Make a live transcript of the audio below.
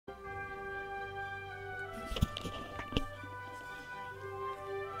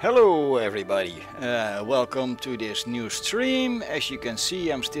Hello everybody, welcome to this new stream. As you can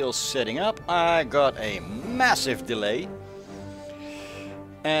see, I'm still setting up. I got a massive delay.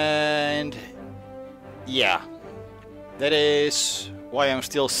 And yeah, that is why I'm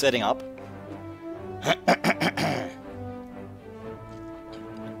still setting up.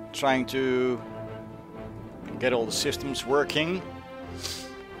 Trying to get all the systems working,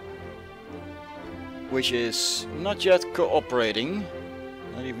 which is not yet cooperating.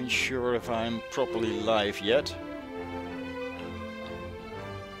 Not even sure if I'm properly live yet.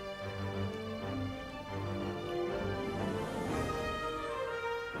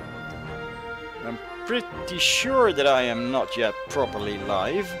 I'm pretty sure that I am not yet properly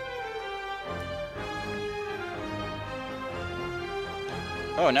live.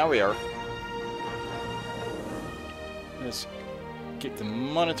 Oh, now we are. Let's kick the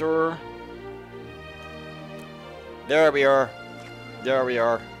monitor. There we are. There we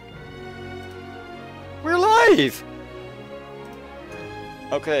are. We're live!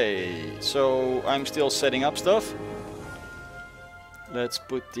 Okay, so I'm still setting up stuff. Let's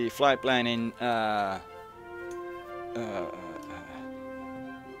put the flight plan in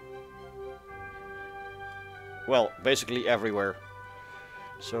well, basically everywhere.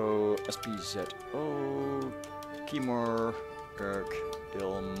 So SPZO, Kimor, Kirk,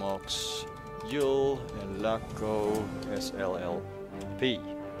 Ilmox, Yul, and Velazco, SLLP.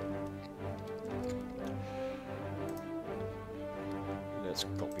 Let's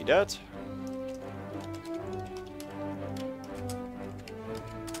copy that.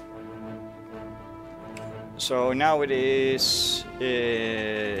 So now it is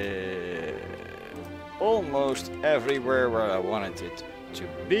almost everywhere where I wanted it to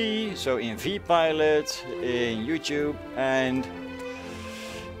be. So in VPilot, in YouTube, and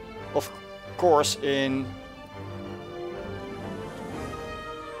of course in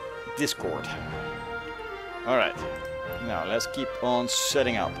Discord. Alright, now let's keep on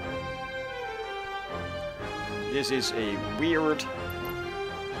setting up. This is a weird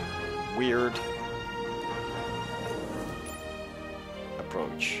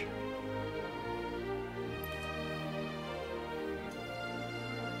approach.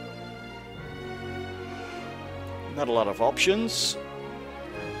 Not a lot of options.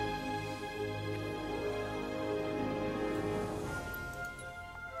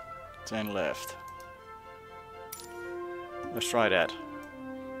 Ten left. Let's try that.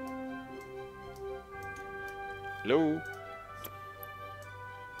 Hello?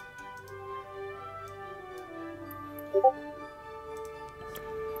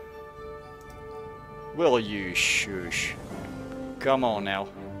 Will you shush? Come on now.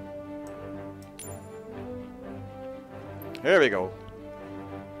 Here we go.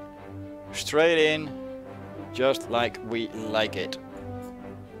 Straight in, just like we like it.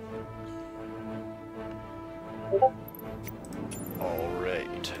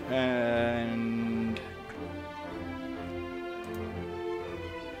 Alright, and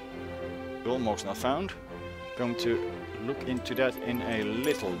almost not found. Going to look into that in a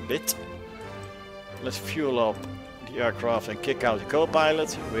little bit. Let's fuel up the aircraft and kick out the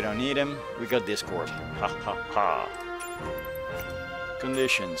co-pilot. We don't need him. We got Discord. Ha ha ha.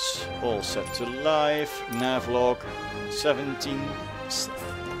 Conditions all set to live. Navlog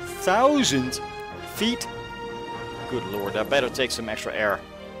 17,000 feet. Good lord, I better take some extra air.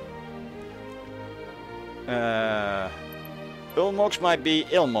 Ilmox might be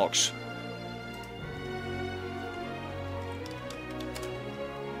Ilmox.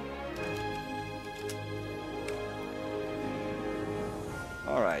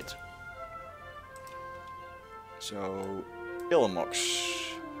 Alright. So,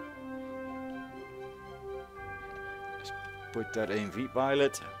 Ilmox. Let's put that in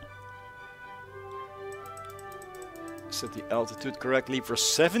VPilot. Set the altitude correctly for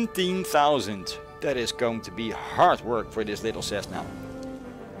 17,000. That is going to be hard work for this little Cessna.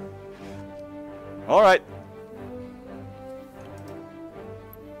 Alright.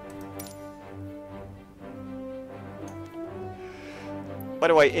 By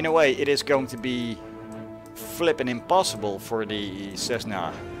the way, in a way, it is going to be flippin' impossible for the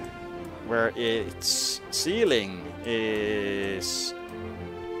Cessna, where its ceiling is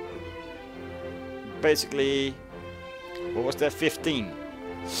basically, what was that, 15?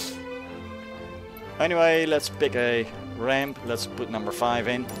 Anyway, let's pick a ramp. Let's put number 5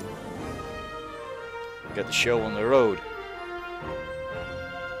 in. Get the show on the road.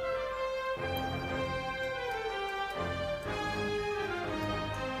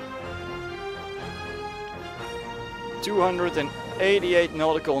 ...288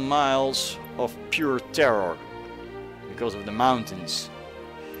 nautical miles of pure terror because of the mountains.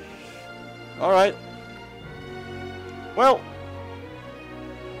 Alright. Well.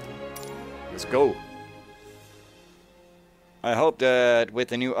 Let's go. I hope that with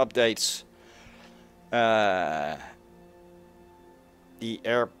the new updates the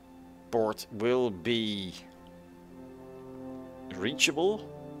airport will be reachable.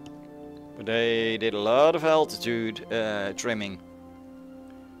 But they did a lot of altitude trimming,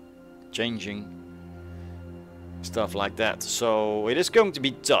 changing, stuff like that. So it is going to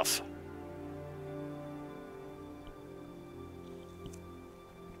be tough.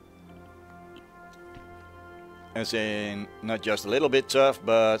 As in, not just a little bit tough,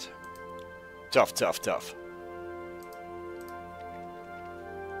 but tough, tough, tough.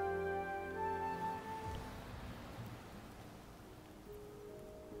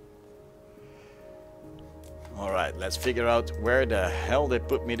 Alright, let's figure out where the hell they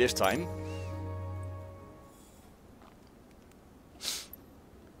put me this time.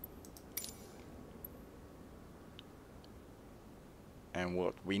 And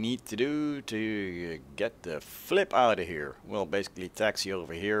what we need to do to get the flip out of here. Well, basically taxi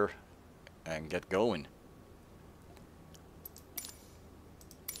over here and get going.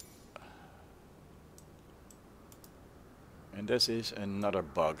 And this is another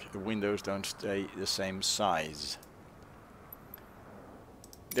bug. The windows don't stay the same size.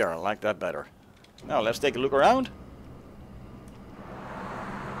 There, I like that better. Now let's take a look around.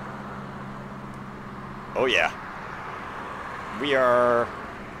 Oh yeah. We are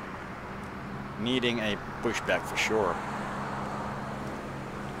needing a pushback for sure.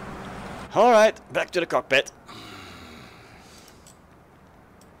 Alright, back to the cockpit.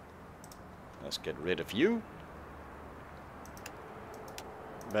 Let's get rid of you.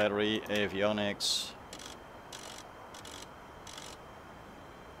 Battery, avionics.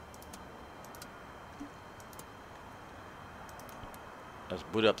 Let's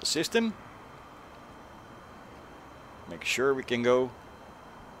boot up the system. Make sure we can go.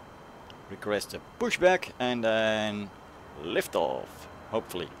 Request a pushback and then lift off,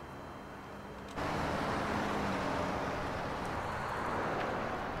 hopefully.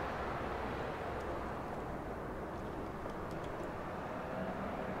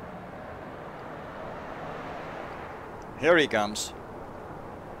 Here he comes.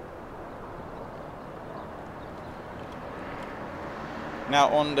 Now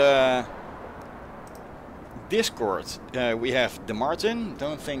on the Discord we have the Martin.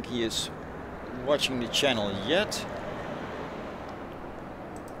 Don't think he is watching the channel yet.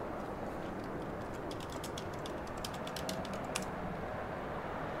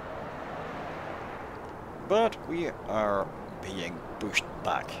 But we are being pushed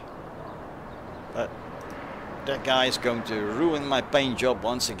back. But that guy is going to ruin my paint job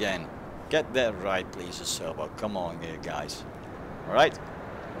once again. Get that right, please, Selbo. Come on, guys. Alright.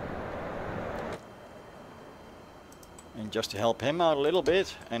 And just to help him out a little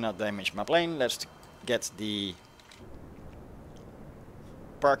bit and not damage my plane, let's get the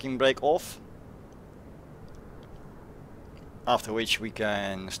parking brake off. After which we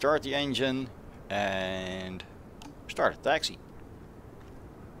can start the engine and start a taxi.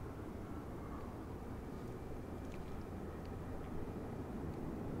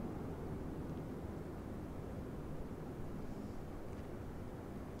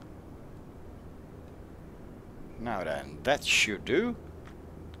 Now then, that should do.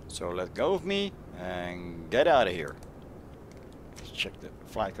 So let go of me and get out of here. Let's check the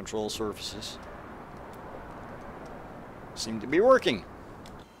flight control surfaces. Seem to be working.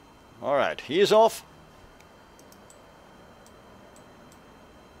 Alright, he is off.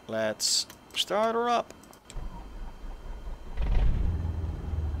 Let's start her up.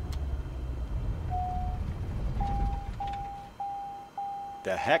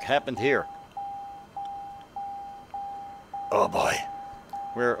 The heck happened here? Oh boy.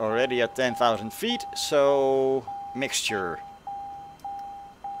 We're already at 10,000 feet, so mixture.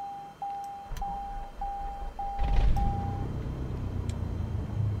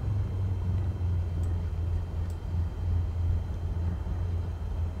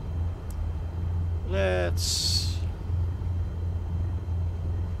 Let's...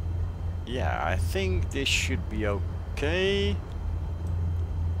 Yeah, I think this should be okay.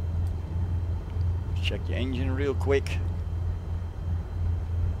 Check the engine real quick.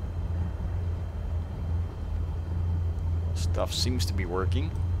 Stuff seems to be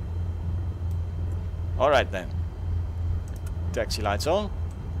working. Alright then. Taxi lights on.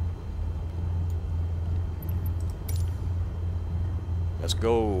 Let's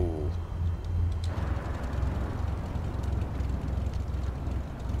go.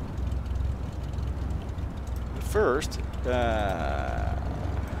 But first,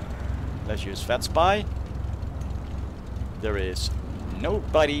 Let's use VatSpy. There is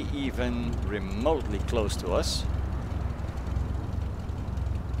nobody even remotely close to us.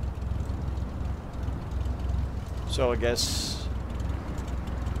 So I guess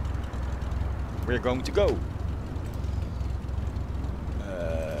we're going to go.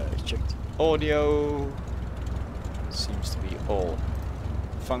 Check the audio. Seems to be all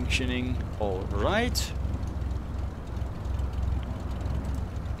functioning all right.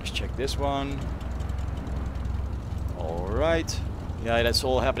 Let's check this one. All right. Yeah, that's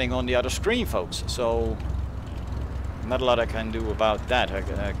all happening on the other screen, folks. So not a lot I can do about that.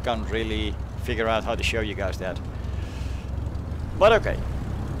 I can't really figure out how to show you guys that. But okay.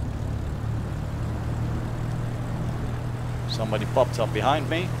 Somebody popped up behind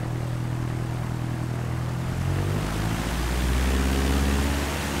me.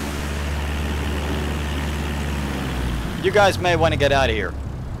 You guys may want to get out of here.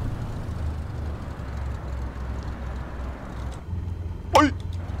 Oi!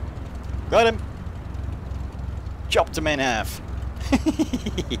 Got him. Chopped him in half.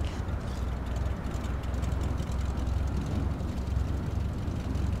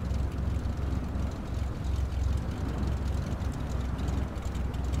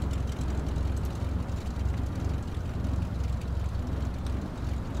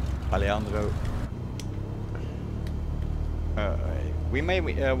 Alejandro. We may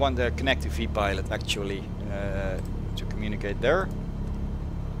want the connected V-pilot actually to communicate there.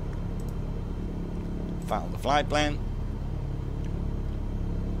 Found the flight plan.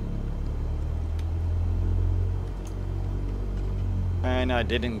 And I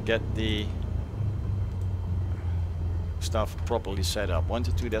didn't get the stuff properly set up.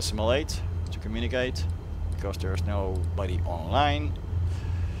 122.8 to communicate because there's nobody online.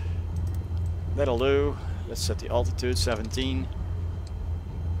 That'll do. Let's set the altitude 17.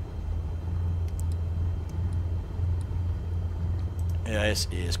 This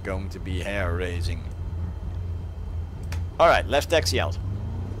is going to be hair raising. Alright, let's taxi out.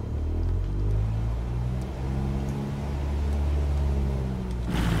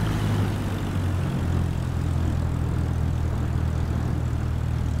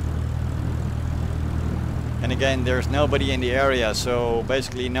 And again, there's nobody in the area, so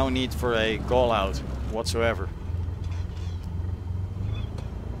basically no need for a call out whatsoever.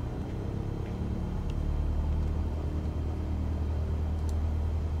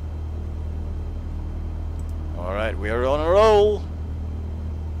 Alright, we are on a roll.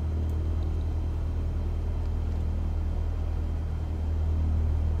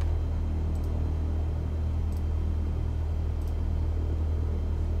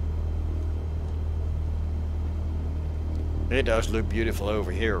 It does look beautiful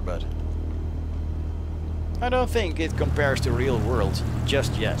over here, but I don't think it compares to real world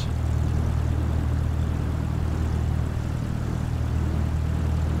just yet.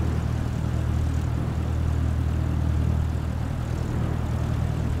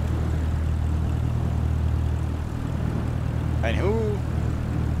 And who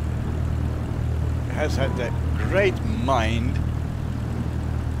has had that great mind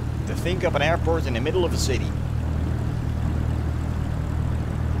to think of an airport in the middle of a city?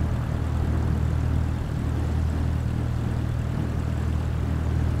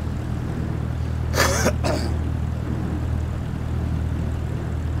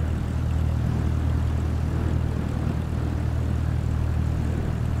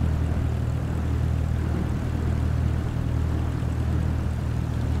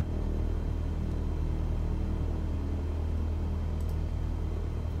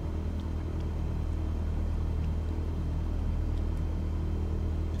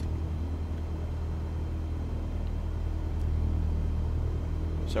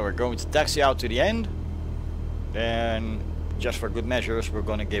 So we're going to taxi out to the end. Then, just for good measures, we're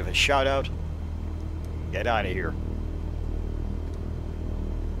going to give a shout out. Get out of here.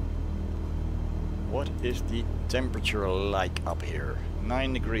 What is the temperature like up here?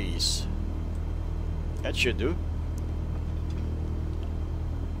 9 degrees. That should do.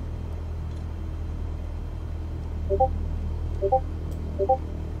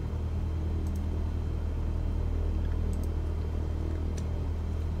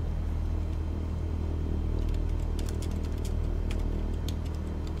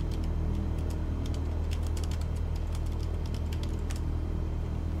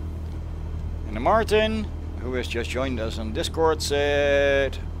 Martin, who has just joined us on Discord,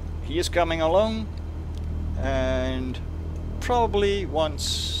 said he is coming along and probably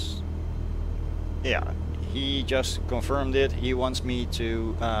wants, yeah, he just confirmed it, he wants me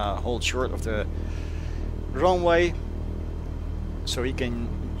to hold short of the runway so he can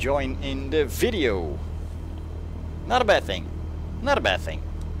join in the video. Not a bad thing. Not a bad thing.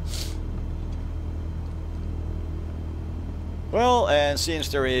 Well, and since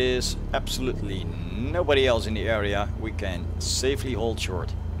there is absolutely nobody else in the area, we can safely hold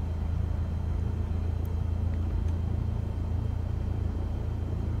short.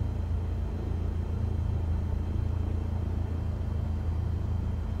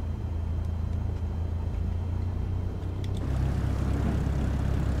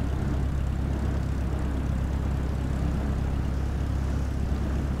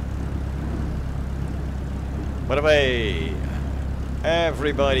 By the way,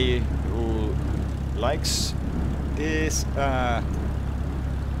 everybody who likes this, yeah,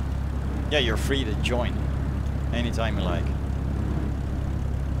 you're free to join anytime you like.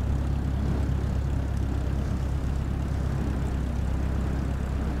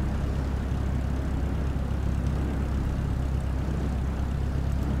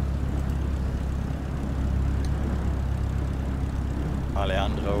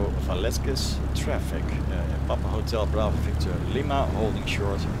 Alejandro Velasco, traffic, Papa Hotel Bravo Victor Lima, holding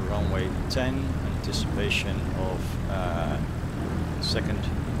short, runway 10, anticipation of second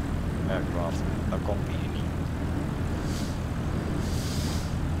aircraft accompanying me.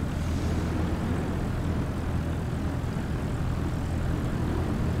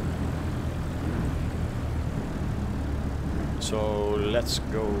 So let's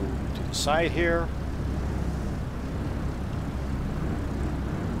go to the side here.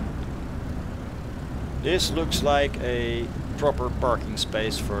 This looks like a proper parking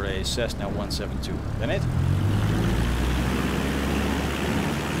space for a Cessna 172, doesn't it?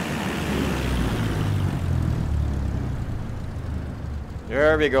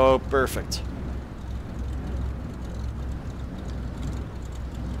 There we go, perfect.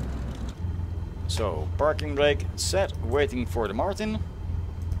 So, parking brake set, waiting for the Martin.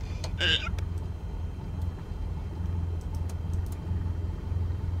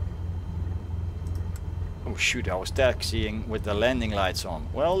 Oh shoot, I was taxiing with the landing lights on.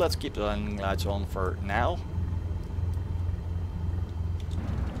 Well, let's keep the landing lights on for now.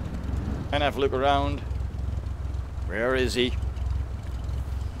 And have a look around. Where is he?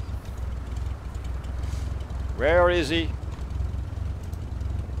 Where is he?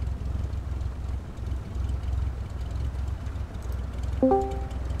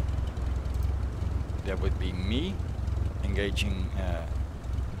 That would be me engaging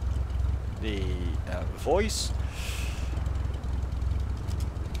the voice.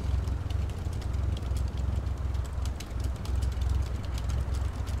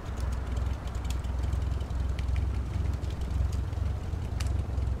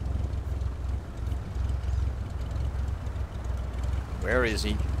 Where is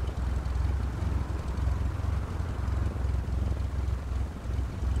he?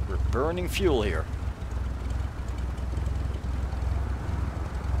 We're burning fuel here.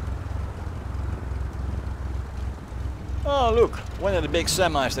 Oh look, one of the big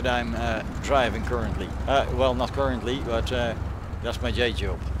semis that I'm driving currently. Well, not currently, but that's my day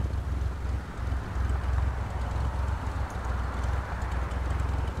job.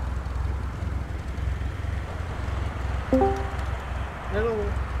 Hello.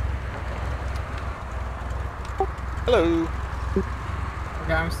 Hello.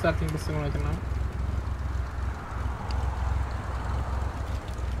 Okay, I'm starting the simulator now.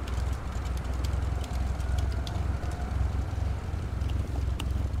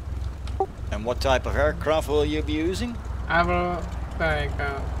 And what type of aircraft will you be using? I will take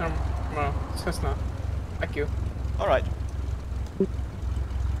well, Cessna, like you. Alright.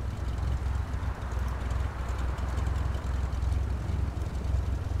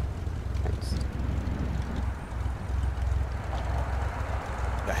 Thanks.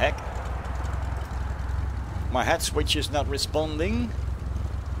 The heck? My head switch is not responding.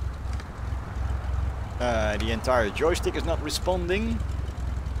 The entire joystick is not responding.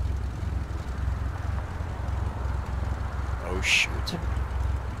 Oh shoot.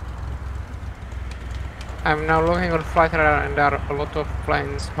 I'm now looking on flight radar and there are a lot of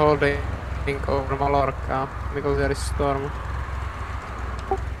planes holding over Mallorca because there is storm.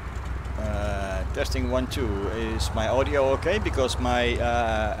 Testing 1-2. Is my audio okay? Because my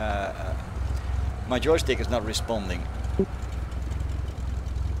my joystick is not responding.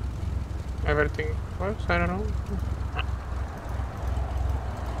 Everything works? I don't know.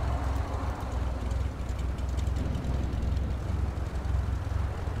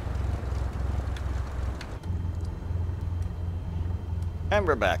 And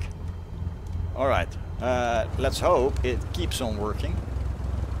we're back. Alright, let's hope it keeps on working.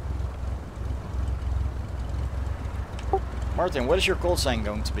 Martin, what is your call sign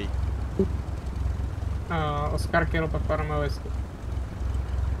going to be? Oscar Kilo Papa Whiskey.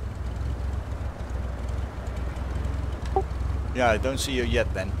 Yeah, I don't see you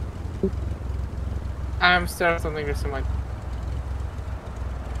yet then. I'm still something this might.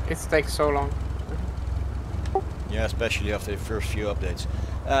 It takes so long. Yeah, especially after the first few updates.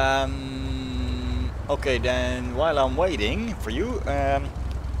 Okay, then while I'm waiting for you, I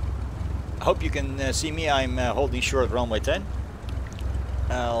hope you can see me. I'm holding short runway 10.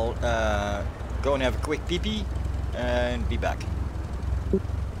 I'll go and have a quick pee-pee and be back.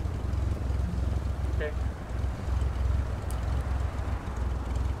 Okay.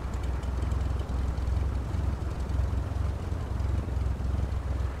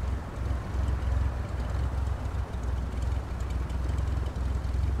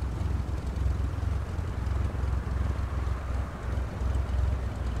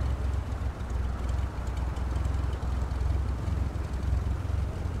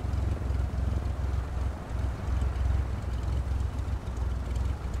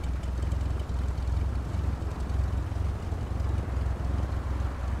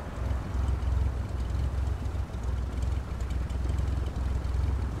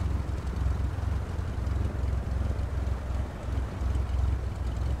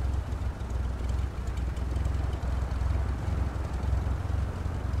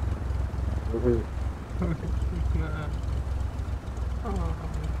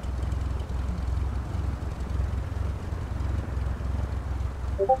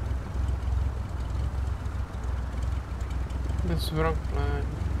 This is wrong plan.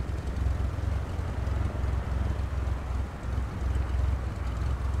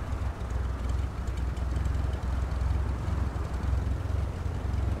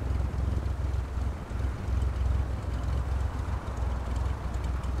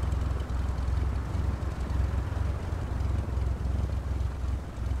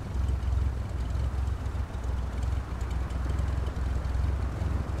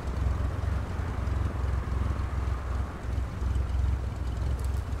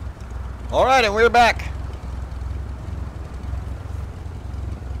 Alright, and we're back.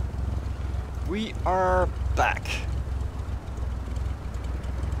 We are back.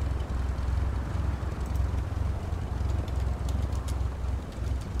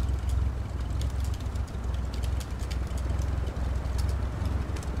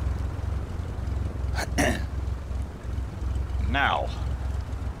 Now,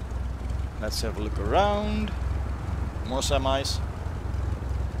 let's have a look around. More semis.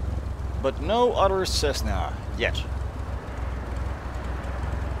 But no other Cessna yet.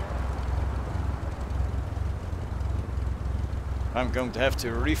 I'm going to have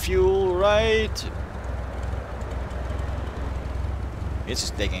to refuel, right? This is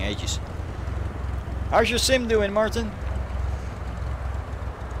taking ages. How's your sim doing, Martin?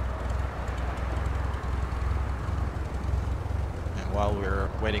 And while we're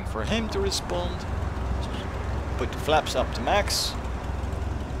waiting for him to respond, put the flaps up to max.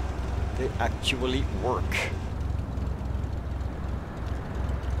 They actually work.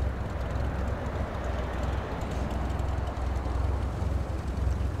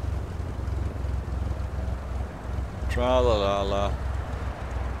 Tra-la-la-la.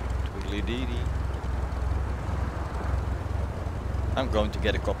 Twiddly-dee-dee. I'm going to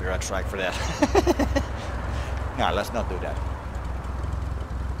get a copyright strike for that. No, let's not do that.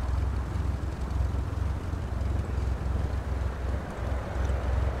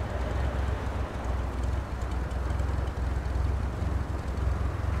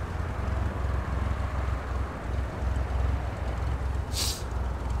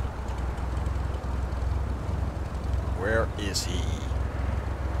 Where is he?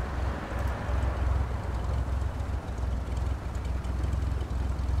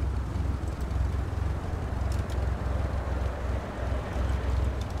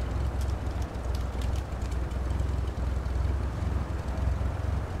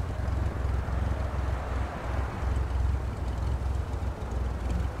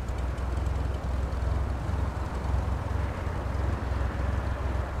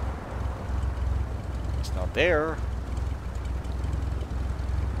 He's not there.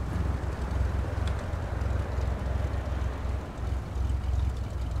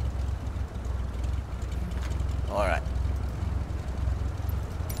 Alright.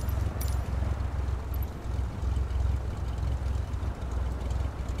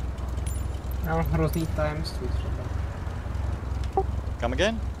 Now Rosita, I'm switched. Come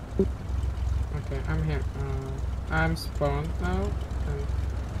again? Okay, I'm here. I'm spawned now. And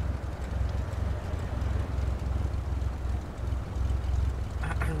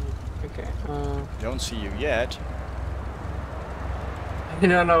okay. Don't see you yet. I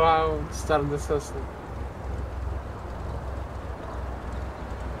don't know how to start the Cessna.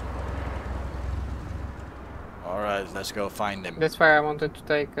 Alright, let's go find him. That's why I wanted to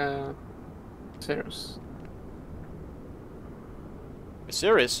take Cirrus.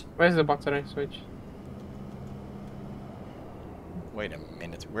 Serious? Where's the battery switch? Wait a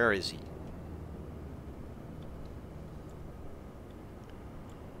minute, where is he?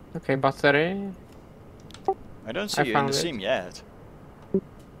 Okay, battery. I don't see you in the sim yet.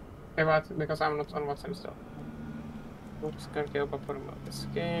 Okay, but because I'm not on VatSim still. Oops, can't kill buffer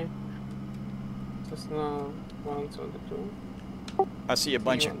escape. Cessna 172. I see a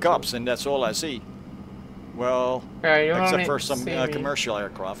bunch of cops and that's all I see. Well, Okay, you except only for some see me. commercial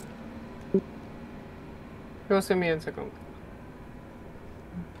aircraft. You'll see me in a second.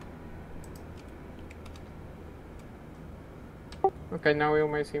 Okay, now you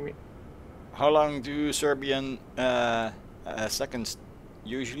may see me. How long do Serbian seconds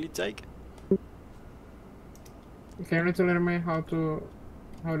usually take? Okay, you need to learn me how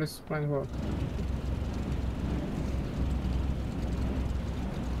this plane works.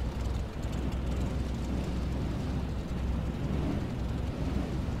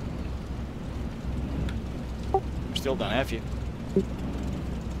 Still don't have you.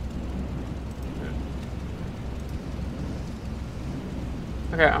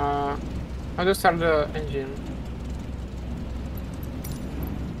 Okay, I'll just start the engine.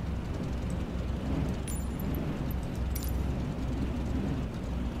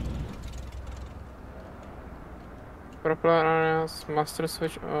 Propeller harness, master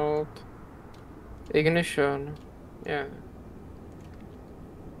switch out, ignition, yeah.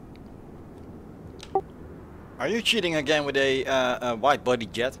 Are you cheating again with a wide body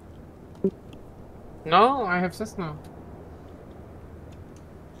jet? No, I have Cessna.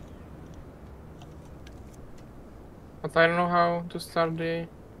 But I don't know how to start the...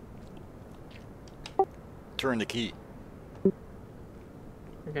 Turn the key.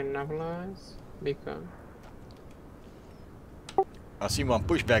 Okay, navigate, beacon. I see one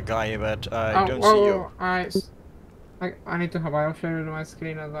pushback guy, but I don't see you. I need to help. I'll show you my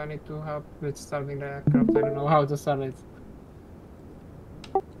screen and I need to help with starting the aircraft. I don't know how to start it.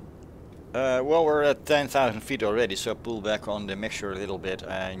 Well, we're at 10,000 feet already, so pull back on the mixture a little bit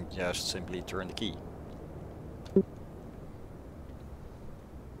and just simply turn the key.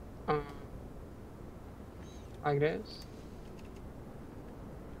 Like this.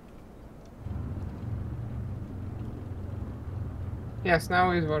 Yes, now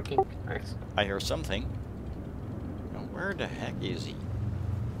it's working. Nice. I hear something. Now, where the heck is he?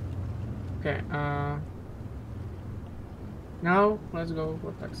 Okay, now let's go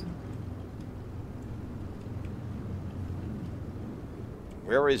for taxi.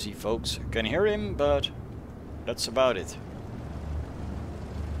 Where is he, folks? Can hear him, but that's about it.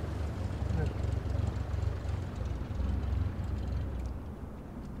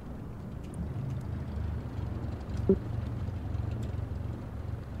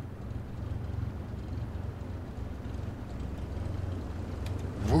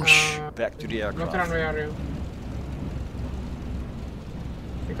 Whoosh! Back to the aircraft. What runway are you?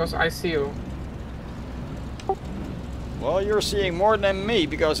 Because I see you. Well, you're seeing more than me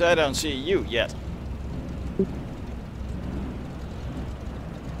because I don't see you yet.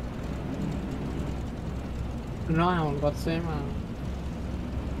 No, I'm on VatSim.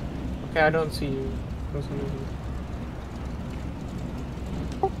 Okay, I don't see you. For some reason.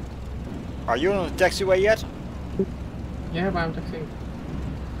 Are you on the taxiway yet? Yeah, but I'm taxiing.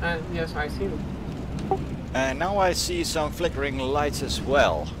 Yes, I see you. And now I see some flickering lights as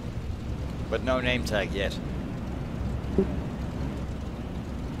well. But no name tag yet.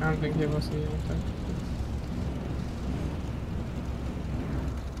 I don't think he was the tag.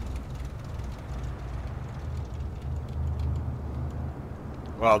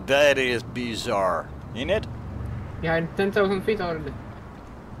 Well, that is bizarre, isn't it? Yeah, I'm 10,000 feet already.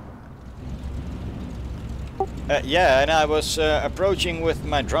 Yeah, and I was approaching with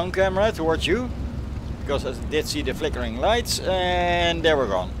my drone camera towards you. Because I did see the flickering lights and they were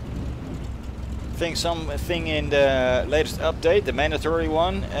gone. I think something in the latest update, the mandatory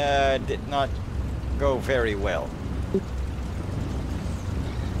one, did not go very well.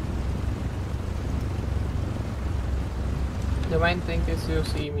 The main thing is you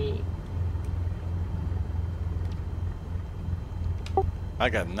see me. I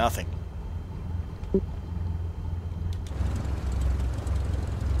got nothing.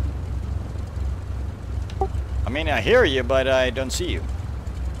 I mean, I hear you, but I don't see you.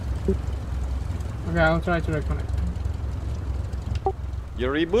 Okay, I'll try to reconnect.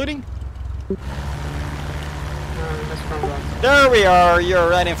 You're rebooting? That's from that. There we are. You're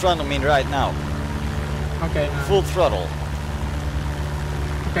right in front of me right now. Okay, nice. Full throttle.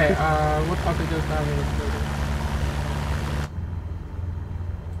 Okay, what altitude are we at?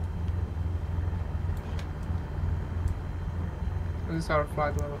 This is our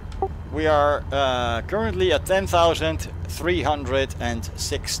flight level. We are currently at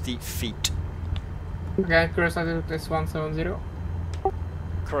 10,360 feet. Okay, cruise altitude is 170.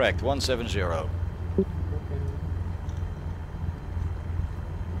 Correct, 170. Okay.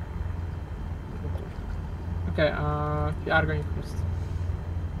 Okay, you are going first.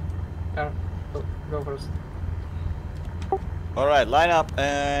 Yeah, go first. Alright, line up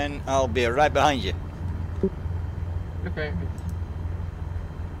and I'll be right behind you. Okay.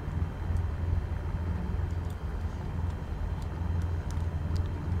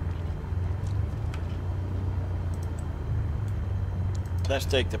 Let's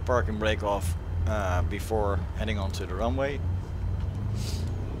take the parking brake off before heading onto the runway.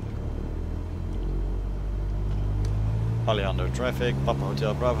 Alejandro traffic, Papa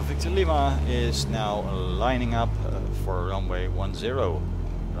Hotel Bravo Victor Lima is now lining up for runway 10,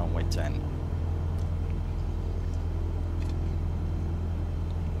 runway 10.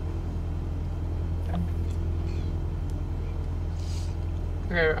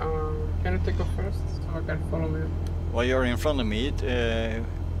 Okay, can you take off first so I can follow you? Well, you're in front of me.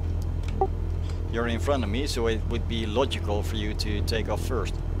 You're in front of me, so it would be logical for you to take off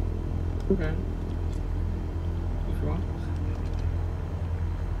first. Okay. If you want.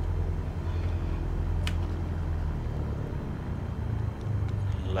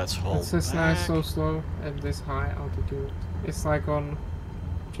 Let's hold Cessna back. is so slow at this high altitude. It's like on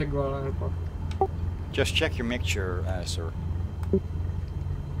Chigwell Airport. Just check your mixture, sir.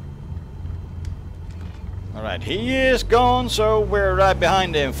 Alright, he is gone, so we're right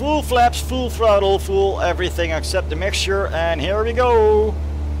behind him. Full flaps, full throttle, full everything except the mixture, and here we go!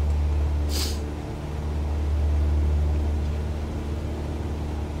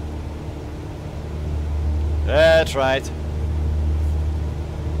 That's right.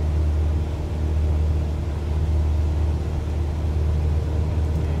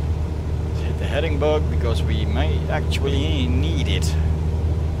 Hit the heading bug because we may actually need it.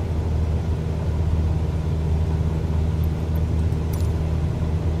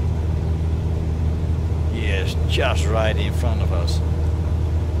 Yes, just right in front of us.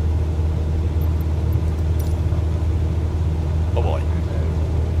 Oh boy.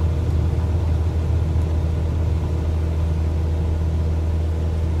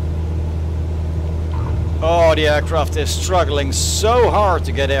 Oh, the aircraft is struggling so hard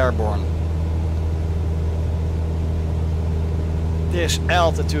to get airborne. This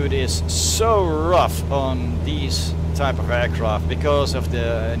altitude is so rough on these type of aircraft because of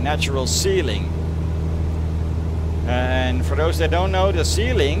the natural ceiling. And for those that don't know, the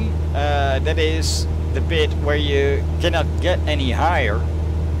ceiling, that is the bit where you cannot get any higher.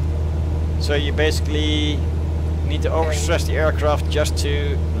 So you basically need to overstress the aircraft just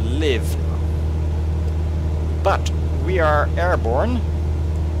to live. But we are airborne.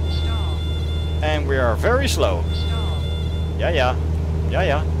 Stall. And we are very slow. Stall. Yeah.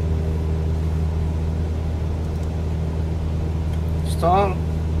 Stall.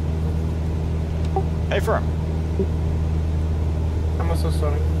 Hey, firm. I'm also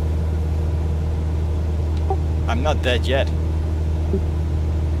sorry. I'm not dead yet.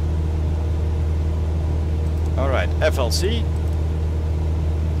 Alright, FLC.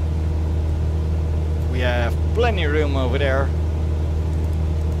 We have plenty of room over there.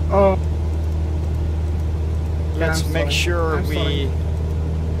 Oh. Let's I'm make sorry. sure I'm we sorry.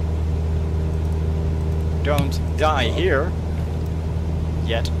 don't die here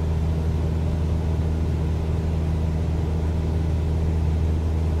yet.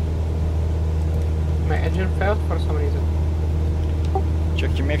 My engine failed for some reason.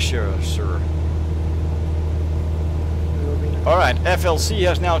 Check your mixture, sir. It will be nice. Alright, FLC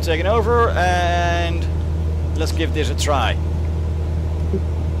has now taken over and let's give this a try.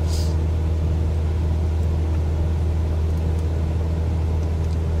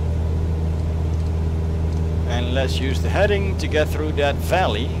 And let's use the heading to get through that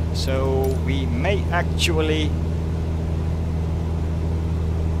valley, so we may actually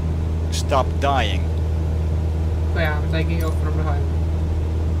stop dying. So yeah, I'm taking off from behind.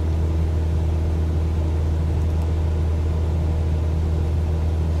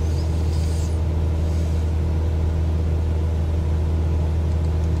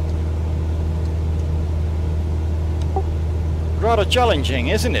 Rather challenging,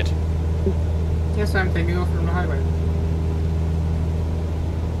 isn't it? Yes, I'm taking off from the highway.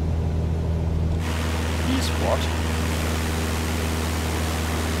 He's what?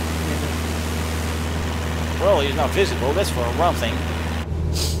 Well, he's not visible, that's for one thing.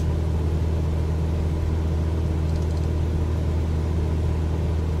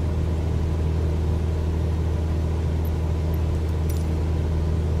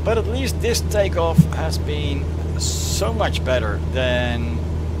 But at least this takeoff has been so much better than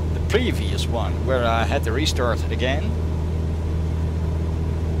the previous one, where I had to restart again.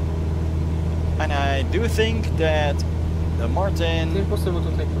 And I do think that the Martin... It's impossible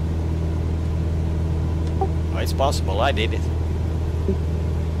to take off. Oh, it's possible, I did it.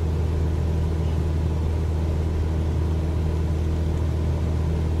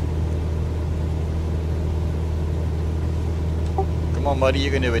 Come on, buddy,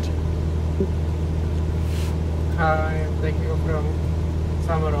 you can do it. I am taking off from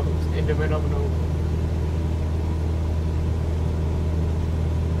somewhere else in the middle of nowhere.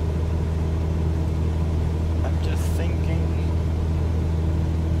 I'm just thinking.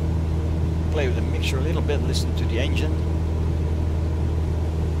 Play with the mixture a little bit, listen to the engine.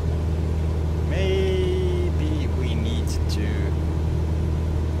 Maybe we need to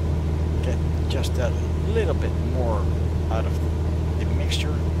get just a little bit more out of the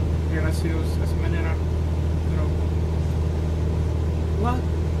mixture. Yeah, let's use as many What?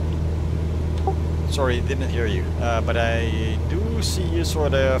 Sorry, didn't hear you, but I do see you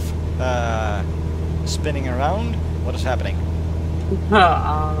sort of spinning around. What is happening?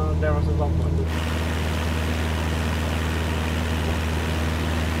 There was a bump on it.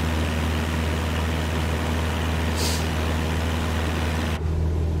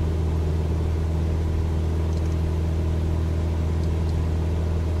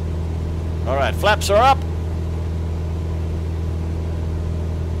 Alright, flaps are up.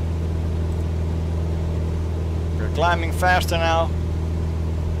 We're climbing faster now.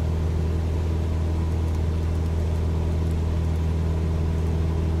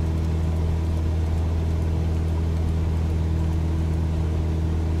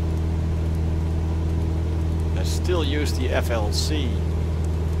 Let's still use the FLC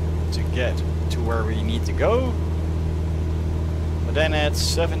to get to where we need to go. But then at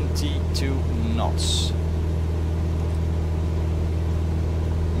 72 knots.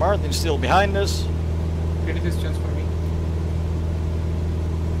 Martin's still behind us. It is just for me.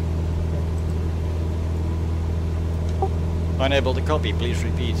 Unable to copy, please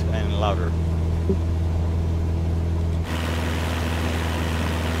repeat and louder.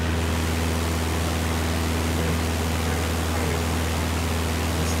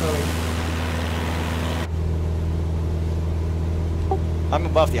 I'm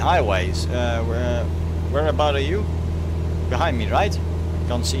above the highways. Where about are you? Behind me, right?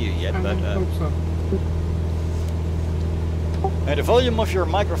 Can't see you yet, but... I hope so. The volume of your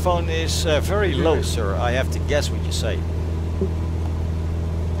microphone is very low, sir. I have to guess what you say.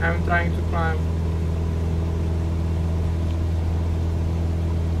 I'm trying to climb.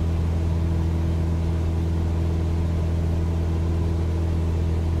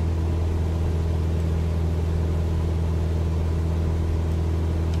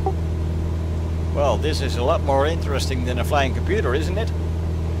 Well, this is a lot more interesting than a flying computer, isn't it?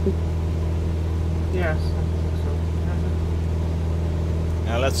 Yes, I think so.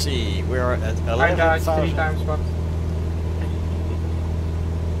 Now let's see, we're at I died 3 11,000. times, but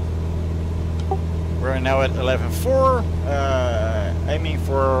We're now at 11.4, aiming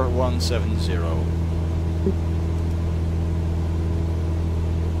for 170.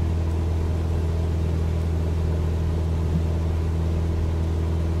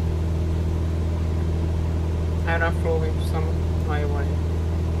 I'm not flowing some my way.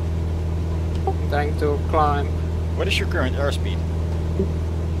 I'm trying to climb. What is your current airspeed?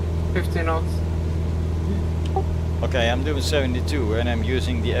 50 knots. Okay, I'm doing 72 and I'm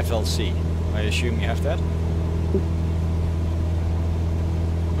using the FLC. I assume you have that?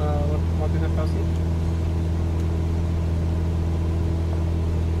 What is the first?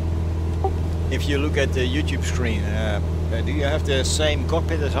 If you look at the YouTube screen, do you have the same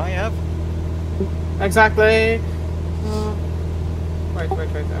cockpit as I have? Exactly. Wait,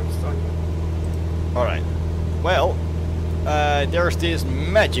 I'm stuck. Alright. Well, there's this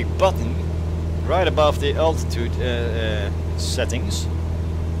magic button right above the altitude settings.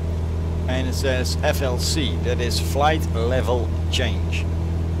 And it says FLC, that is flight level change.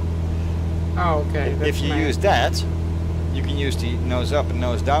 Oh, okay. If you use that, you can use the nose up and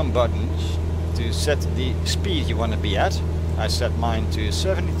nose down buttons to set the speed you want to be at. I set mine to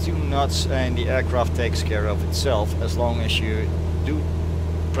 72 knots and the aircraft takes care of itself as long as you do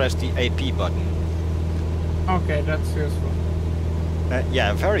press the AP button. Okay, that's useful.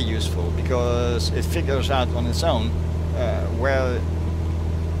 Yeah, very useful because it figures out on its own where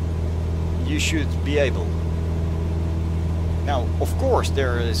you should be able. Now, of course,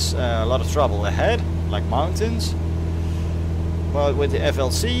 there is a lot of trouble ahead, like mountains. But with the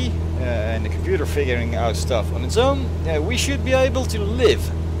FLC and the computer figuring out stuff on its own, we should be able to live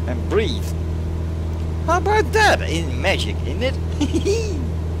and breathe. How about that? In magic, isn't it?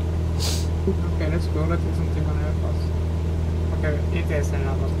 Okay, let's go. Let's do something on aircraft. Okay, it is in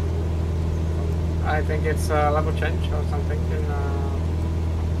level. I think it's a level change or something in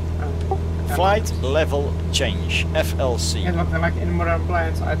Flight level change, FLC. It's not like in modern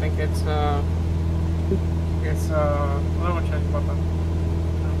planes. I think it's a level change button.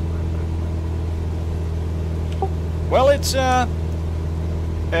 Well, it's a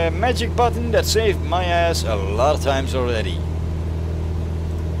magic button that saved my ass a lot of times already.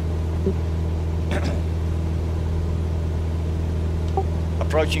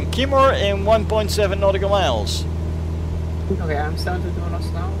 Approaching Kimor in 1.7 nautical miles. Okay, I'm 72 knots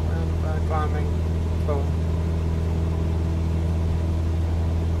now and climbing. So.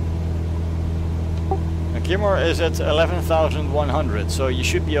 And Kimor is at 11,100, so you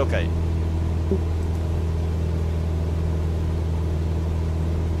should be okay.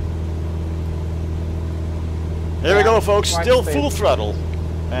 Here we go, folks, still full throttle.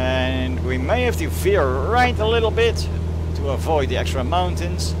 And we may have to veer right a little bit to avoid the extra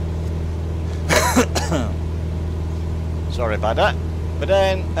mountains. Sorry about that. But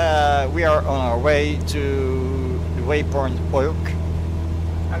then we are on our way to the waypoint Oak.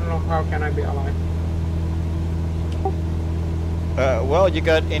 I don't know how can I be alive. Well, you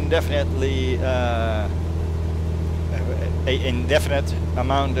got indefinitely an indefinite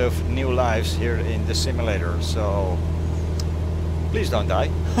amount of new lives here in the simulator, so please don't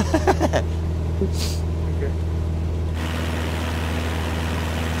die. Okay.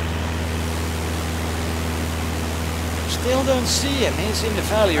 Still don't see him. He's in the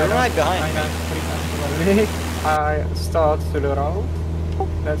valley right behind me. I start to the road.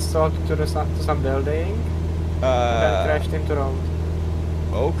 Let's start to some building. Then crashed into the road.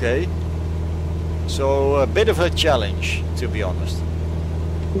 Okay. So a bit of a challenge, to be honest.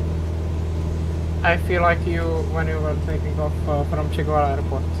 I feel like you when you were taking off from Chiguala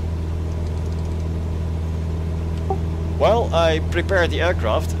Airport. Well, I prepared the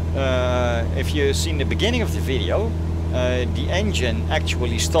aircraft. If you've seen the beginning of the video, the engine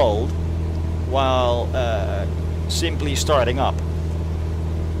actually stalled while simply starting up.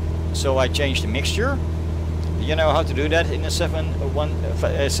 So I changed the mixture. Do you know how to do that in a Cessna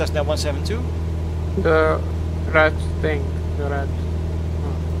 172? The red thing. The red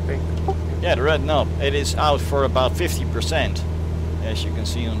thing. Yeah, the red knob. It is out for about 50%, as you can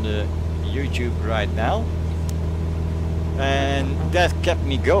see on the YouTube right now. And that kept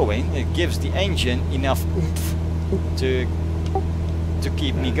me going. It gives the engine enough oomph to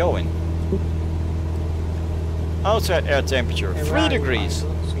keep me going. Outside air temperature 3 degrees.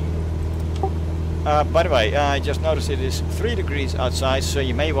 By the way, I just noticed it is 3 degrees outside, so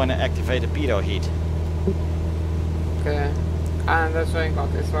you may want to activate the pitot heat. Okay. And that's why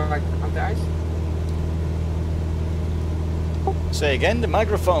it's like on the ice. Say again, the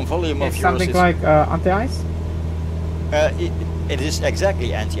microphone volume of It's yours something is... like anti-ice? It is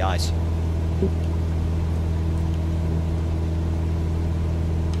exactly anti-ice.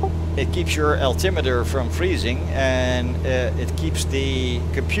 It keeps your altimeter from freezing, and it keeps the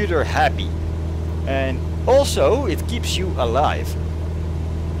computer happy. And also, it keeps you alive.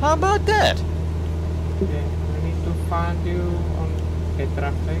 How about that? Okay, I need to find you on the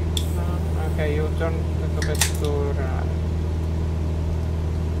traffic. Okay, you turn a little bit to right.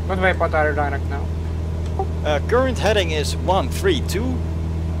 What waypoint are you direct now? Current heading is 132.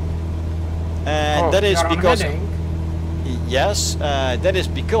 And that is because... Yes, that is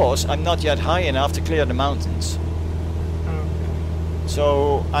because I'm not yet high enough to clear the mountains. Okay.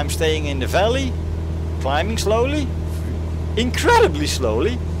 So I'm staying in the valley, climbing slowly, incredibly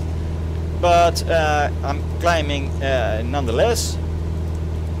slowly, but I'm climbing nonetheless.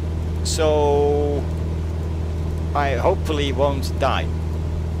 So I hopefully won't die.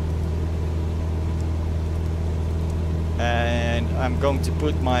 And I'm going to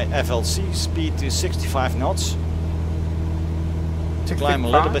put my FLC speed to 65 knots. To climb a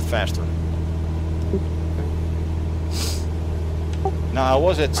little bit faster. Now I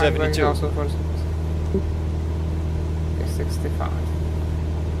was at 72. Also for 65.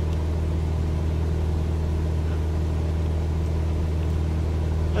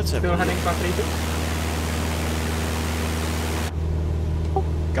 Let's have Still a heading for 32?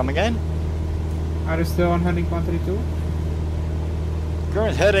 Come again? Are you still on heading 132?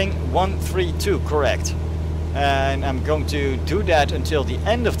 Current heading 132, correct. And I'm going to do that until the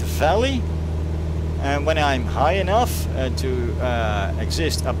end of the valley, And when I'm high enough to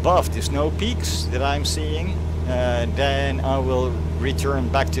exist above the snow peaks that I'm seeing, then I will return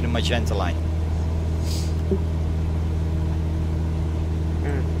back to the magenta line.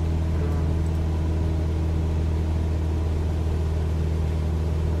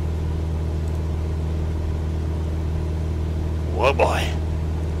 Oh boy,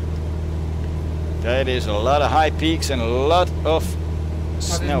 that is a lot of high peaks and a lot of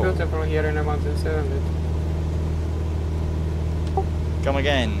snow. It's beautiful here in the mountains, isn't it? Come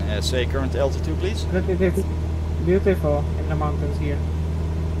again, say current altitude please. But it is beautiful in the mountains here.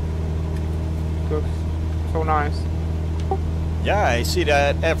 Looks so nice. Yeah, I see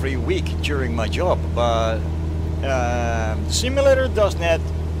that every week during my job, but the simulator does not.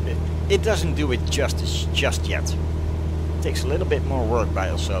 It doesn't do it justice just yet. It takes a little bit more work by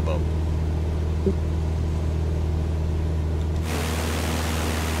SPZO.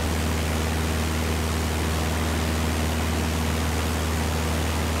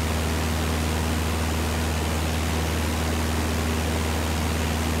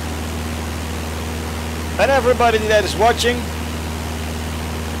 And everybody that is watching,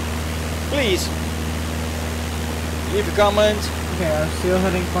 please leave a comment. Okay, I'm still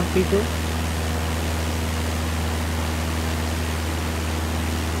heading 132.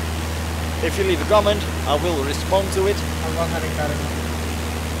 If you leave a comment, I will respond to it. I'm not heading currently.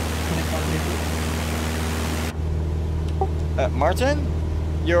 Martin,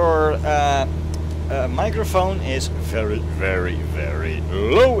 your microphone is very, very, very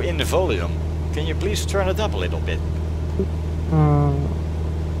low in the volume. Can you please turn it up a little bit?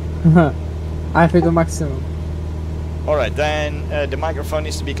 I feel the maximum. Alright, then the microphone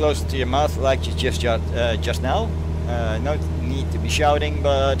needs to be closer to your mouth like you just now. No need to be shouting,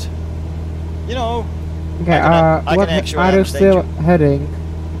 but you know. Okay, what are you still heading?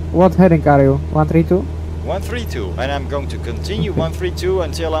 What heading are you? 132? 132, and I'm going to continue 132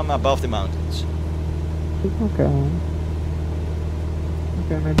 until I'm above the mountains. Okay.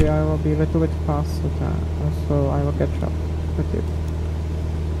 Okay, maybe I will be a little bit faster, so I will catch up with you.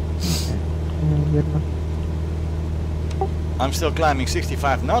 Okay. I'm still climbing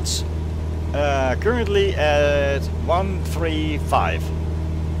 65 knots, currently at 135.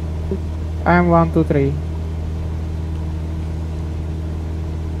 I'm 123.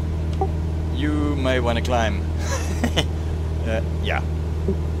 You may want to climb. Yeah.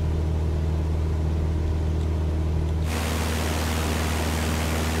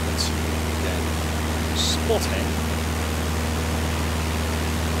 Let's see if we can spot him.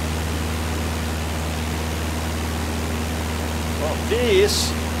 Well,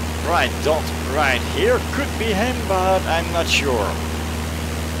 this bright dot right here could be him, but I'm not sure.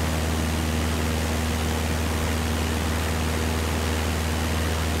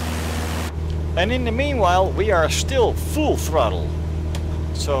 And in the meanwhile, we are still full throttle.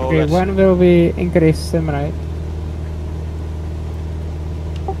 So okay, when will we increase sim rate?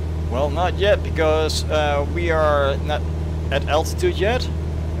 Well, not yet, because we are not at altitude yet.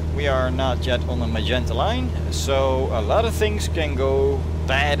 We are not yet on the magenta line, so a lot of things can go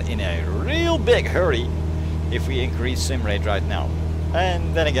bad in a real big hurry if we increase sim rate right now.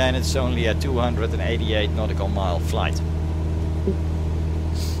 And then again, it's only a 288 nautical mile flight.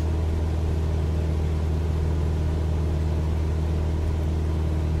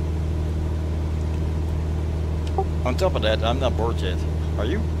 On top of that, I'm not bored yet. Are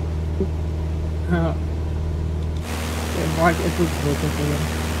you?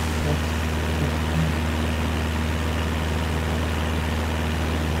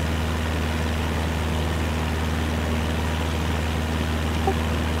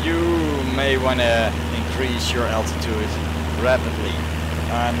 You may want to increase your altitude rapidly.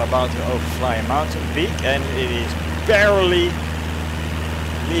 I'm about to overfly a mountain peak and it is barely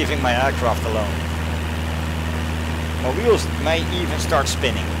leaving my aircraft alone. My wheels may even start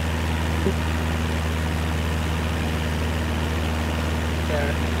spinning.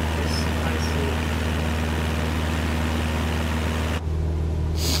 There, yes, I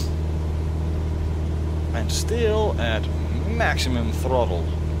see. And still at maximum throttle.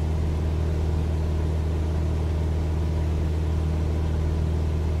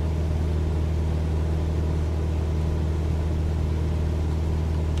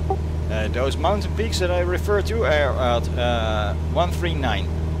 Those mountain peaks that I refer to are at 139.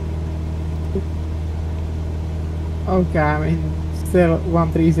 Okay, I mean still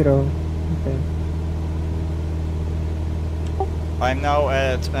 130. Okay. I'm now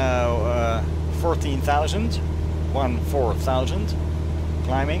at 14,000, 14,000,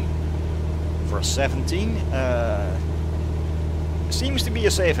 climbing for 17. Seems to be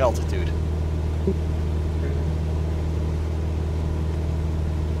a safe altitude.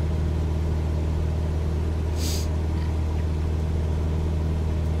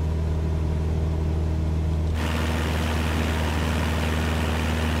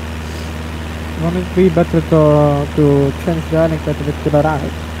 Wouldn't it be better to change the heading pattern a bit to the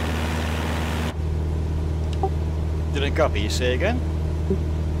right? Didn't copy, say again?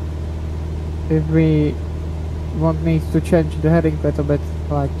 If we want me to change the heading pattern a bit,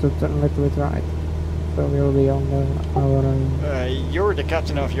 like to turn a little bit right. So we'll be on our... You're the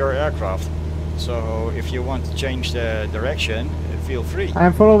captain of your aircraft. So if you want to change the direction, feel free.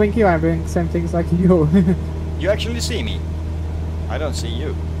 I'm following you, I'm doing the same things like you. You actually see me. I don't see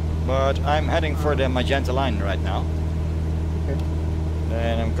you. But I'm heading for the magenta line right now. Okay.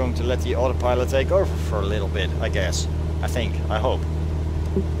 And I'm going to let the autopilot take over for a little bit, I guess. I think, I hope.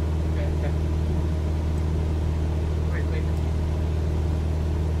 Okay, okay. Wait.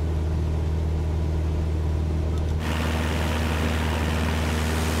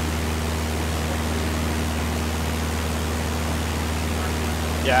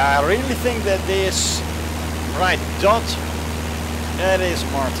 Yeah, I really think that this right dot, that is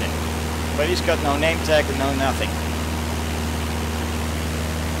Martin. But he's got no name tag and no nothing.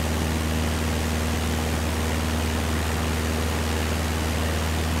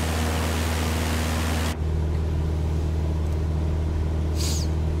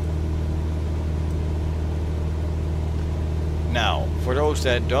 Now, for those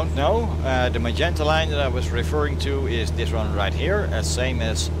that don't know, the magenta line that I was referring to is this one right here, as same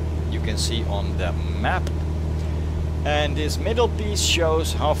as you can see on the map. And this middle piece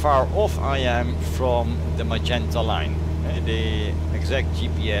shows how far off I am from the magenta line, the exact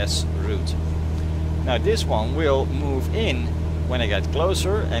GPS route. Now this one will move in when I get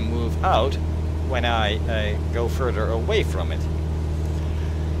closer and move out when I go further away from it.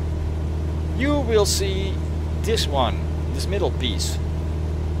 You will see this one, this middle piece,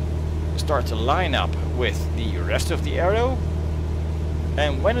 start to line up with the rest of the arrow,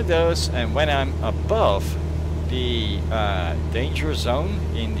 and when it does, and when I'm above the danger zone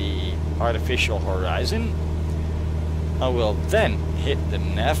in the artificial horizon, I will then hit the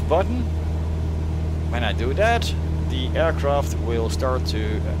nav button. When I do that, the aircraft will start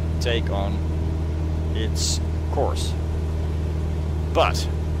to take on its course. But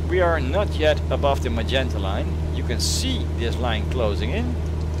we are not yet above the magenta line. You can see this line closing in,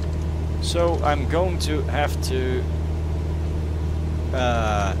 so I'm going to have to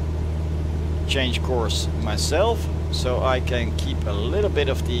change course myself, so I can keep a little bit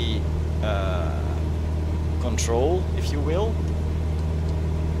of the control, if you will,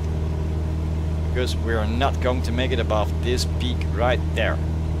 because we're not going to make it above this peak right there.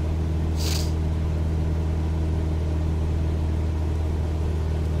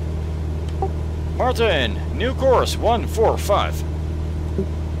 Martin, new course 145.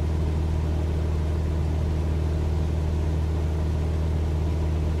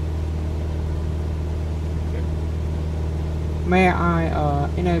 May I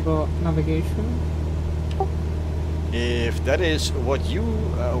enable navigation? If that is what you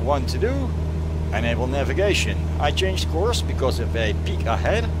want to do, enable navigation. I changed course because of a peak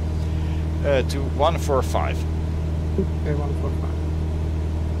ahead to 145. Okay, 145.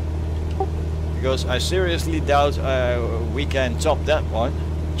 Because I seriously doubt we can top that one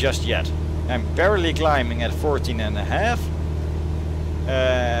just yet. I'm barely climbing at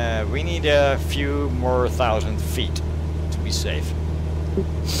 14.5. We need a few more thousand feet to be safe.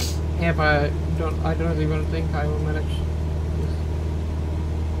 Yeah, but I don't even think I will manage this.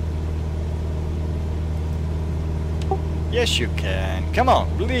 Yes, you can. Come on,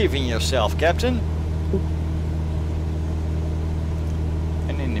 believe in yourself, Captain.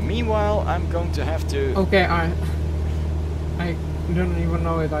 And in the meanwhile, I'm going to have to... Okay, I don't even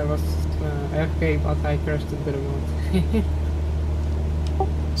know it. I was AFK, but I crashed into the mountain.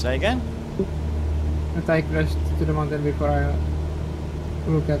 Say again? But I crashed to the mountain before I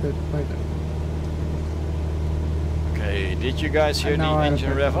look at it later. Okay, did you guys hear the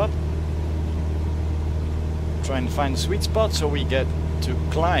engine rev up? Trying to find a sweet spot so we get to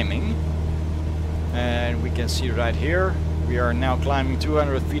climbing. And we can see right here, we are now climbing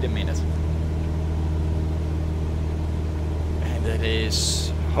 200 feet a minute. And that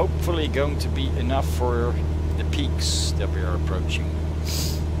is hopefully going to be enough for the peaks that we are approaching.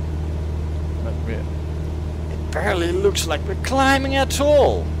 But it barely looks like we're climbing at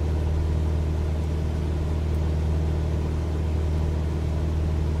all.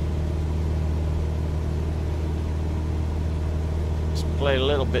 Let's play a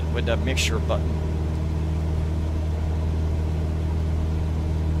little bit with that mixture button.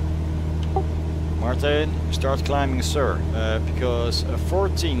 Martin, start climbing, sir, because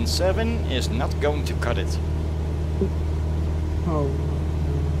 14.7 is not going to cut it. Oh.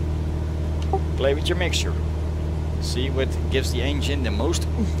 Play with your mixture. See what gives the engine the most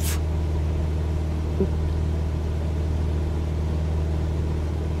oomph.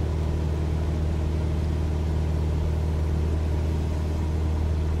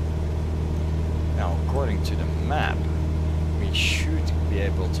 according to the map, we should be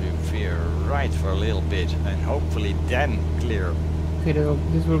able to veer right for a little bit and hopefully then clear. Okay,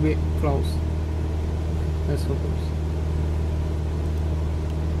 this will be close. Let's focus.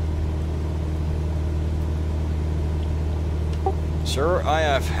 Sir, I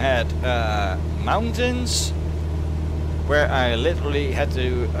have had mountains where I literally had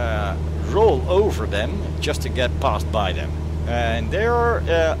to roll over them just to get past by them. And they are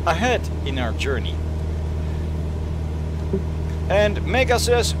ahead in our journey. And Mega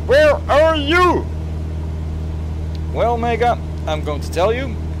says, where are you? Well, Mega, I'm going to tell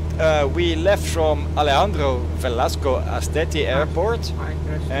you. We left from Alejandro Velasco Astete Airport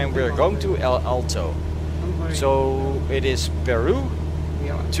and we're going to El Alto. So it is Peru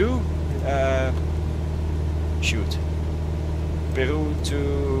to shoot. Peru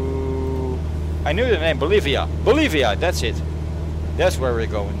to, I knew the name, Bolivia. Bolivia, that's it. That's where we're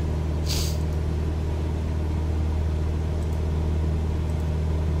going.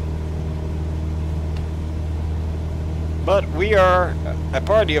 But we are a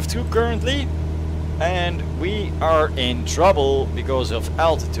party of two currently, and we are in trouble because of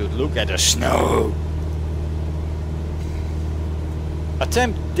altitude. Look at the snow.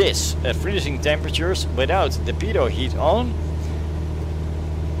 Attempt this at freezing temperatures without the pitot heat on.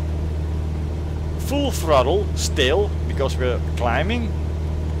 Full throttle still, because we're climbing.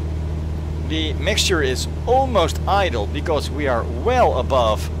 The mixture is almost idle because we are well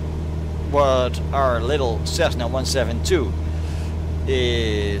above what our little Cessna 172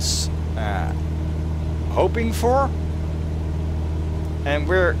 is hoping for, and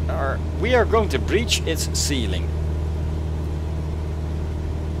we are going to breach its ceiling.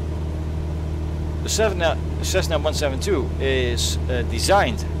 The Cessna 172 is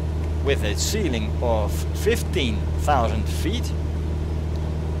designed with a ceiling of 15,000 feet,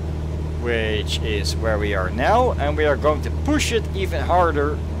 which is where we are now, and we are going to push it even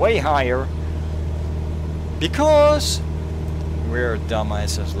harder, way higher, because we're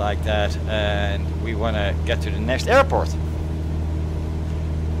dumbasses like that and we want to get to the next airport.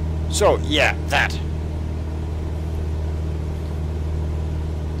 So yeah, that.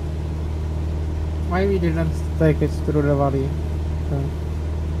 Why we didn't take it through the valley?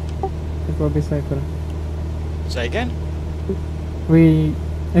 It will be safer. Say again?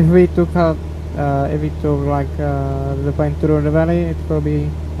 If we took out, if we took like the plane through the valley, it will be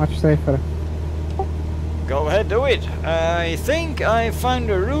much safer. Go ahead, do it. I think I found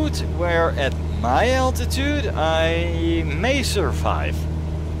a route where at my altitude I may survive.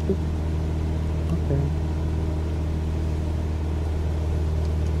 Okay.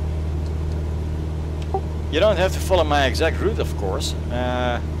 You don't have to follow my exact route, of course,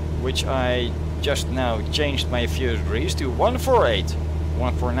 which I just now changed my few degrees to 148.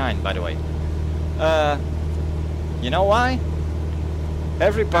 149, by the way. You know why?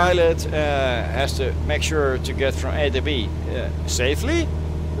 Every pilot has to make sure to get from A to B safely,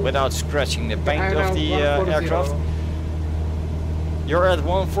 without scratching the paint of the aircraft. You're at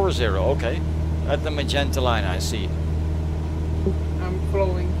 140, okay. At the magenta line, I see. I'm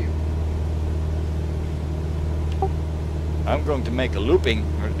following you. I'm going to make a looping.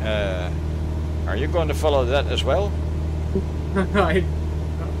 Are you going to follow that as well? Right.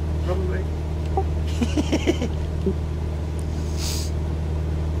 Probably.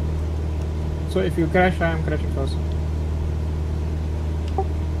 So if you crash, I am crashing first.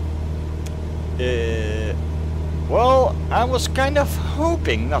 Well, I was kind of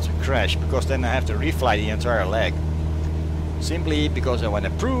hoping not to crash, because then I have to refly the entire leg. Simply because I want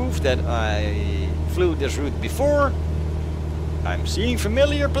to prove that I flew this route before. I'm seeing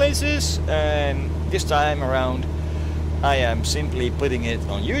familiar places, and this time around I am simply putting it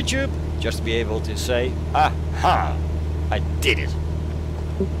on YouTube just to be able to say, aha, I did it.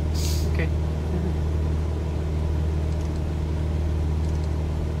 Okay.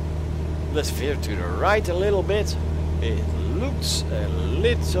 Let's veer to the right a little bit. It looks a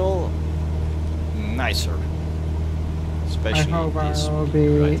little nicer. Especially I hope this I will peak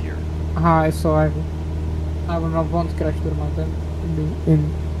be right here. high, so I will not want to crash the mountain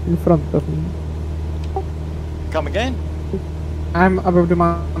in front of me. Come again? I'm above the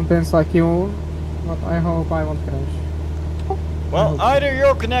mountains like you, but I hope I won't crash. Well, either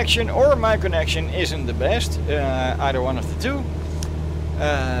your connection or my connection isn't the best. Either one of the two.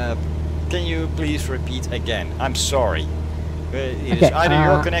 Can you please repeat again? I'm sorry. It is either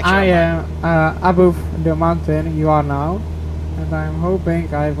your connection I or mine. am above the mountain you are now, and I'm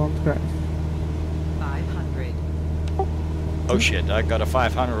hoping I won't crash. 500. Oh shit, I got a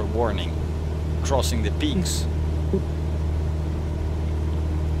 500 warning. Crossing the peaks.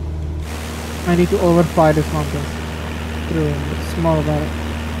 I need to overfly this mountain through a small valley.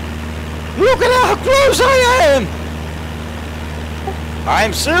 Look at how close I am!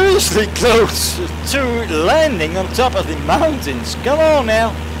 I'm seriously close to landing on top of the mountains. Come on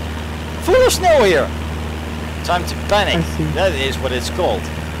now. Full of snow here. Time to panic. I see. That is what it's called.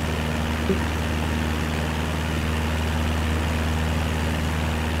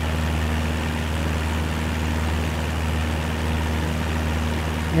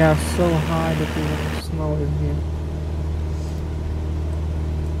 Yeah, so high that even snow in here.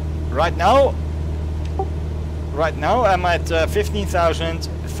 Right now I'm at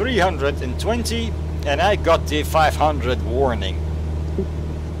 15,320 and I got the 500 warning.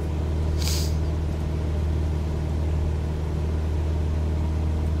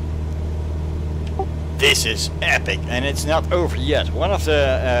 This is epic and it's not over yet. One of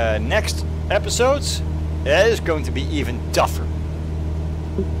the next episodes is going to be even tougher.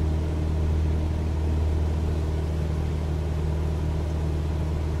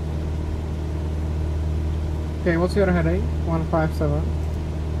 Okay, what's your heading? 157.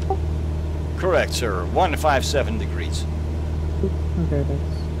 Correct, sir. 157 degrees. Okay,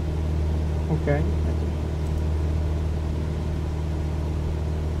 that's okay.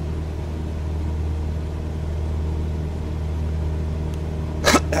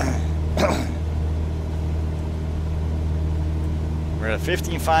 We're at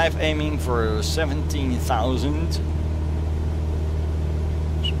 15.5 aiming for 17,000.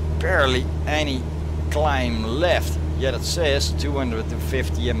 There's barely any climb left, yet it says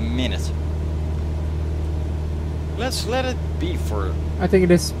 250 a minute. Let's let it be for... I think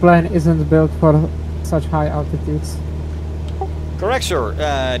this plane isn't built for such high altitudes. Correct, sir.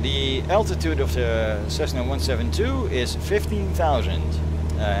 The altitude of the Cessna 172 is 15,000.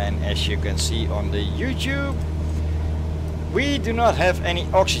 And as you can see on the YouTube, we do not have any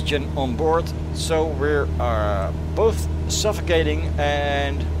oxygen on board, so we're both suffocating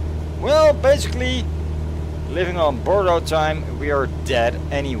and, well, basically living on borrowed time. We are dead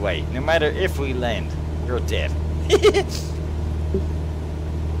anyway. No matter if we land, we're dead.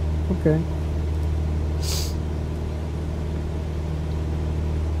 Okay.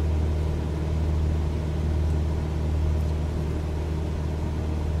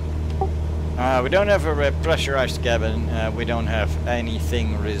 We don't have a pressurized cabin. We don't have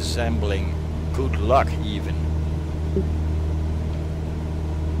anything resembling good luck even.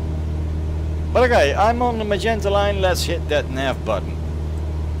 But okay, I'm on the magenta line. Let's hit that nav button.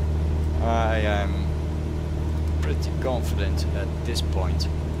 I am pretty confident at this point.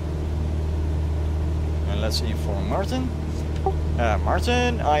 And let's inform Martin.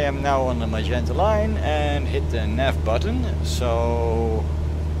 Martin, I am now on the magenta line and hit the nav button. So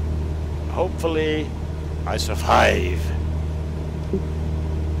hopefully I survive.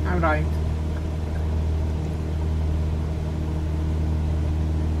 I'm right.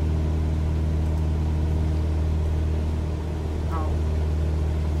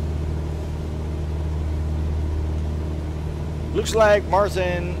 Looks like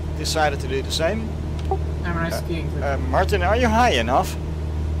Martin decided to do the same. I'm right skiing. Martin, are you high enough?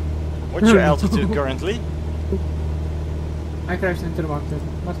 What's your altitude currently? I crashed into the mountain,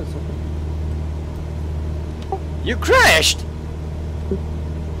 but it's okay. You crashed?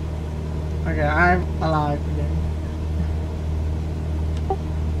 Okay, I'm alive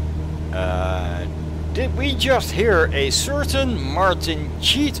again. Did we just hear a certain Martin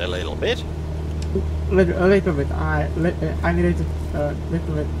cheat a little bit? A little bit. I needed to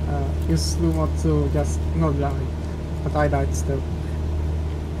little bit use slow mode to just not die, but I died still.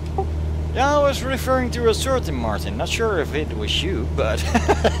 Yeah, I was referring to a certain Martin. Not sure if it was you, but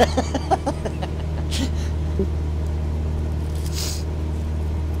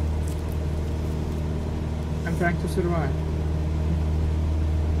I'm trying to survive.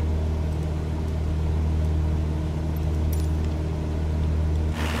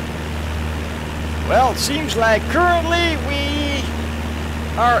 well, it seems like currently we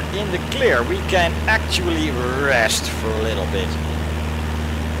are in the clear. We can actually rest for a little bit.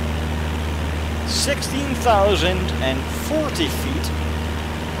 16,040 feet,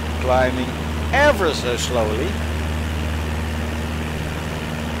 climbing ever so slowly.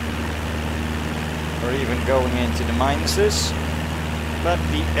 Or even going into the minuses. But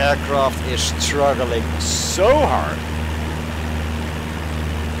the aircraft is struggling so hard.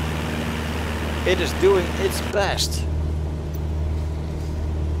 It is doing its best.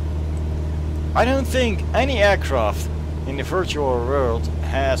 I don't think any aircraft in the virtual world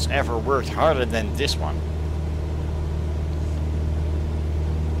has ever worked harder than this one.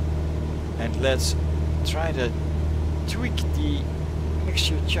 And let's try to tweak the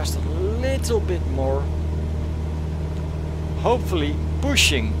mixture just a little bit more. Hopefully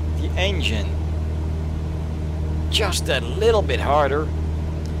pushing the engine just that little bit harder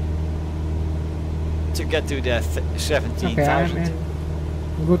to get to that 17,000. Okay, I'm in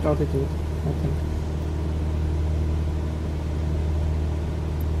good altitude, I think.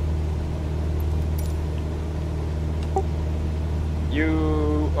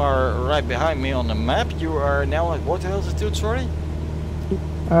 You are right behind me on the map. You are now at what altitude, sorry?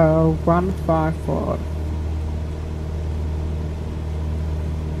 154.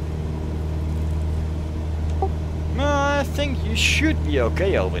 I think you should be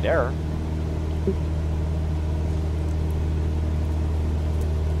okay over there.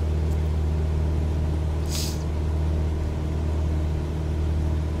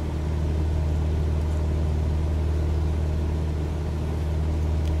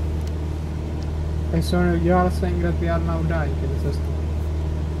 Okay, so you are saying that we are now dying in the system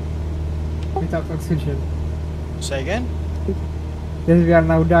without oxygen. Say again? Yes, we are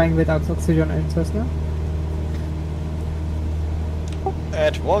now dying without oxygen in Cessna.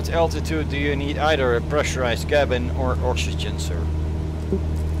 At what altitude do you need either a pressurized cabin or oxygen, sir?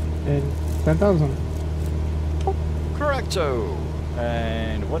 In 10,000. Correcto.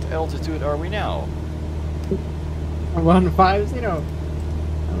 And what altitude are we now? 150. A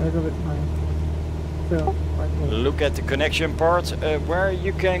little bit higher. Still quite low. Look at the connection part where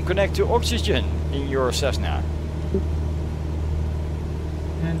you can connect to oxygen in your Cessna.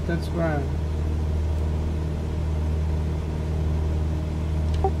 And that's where.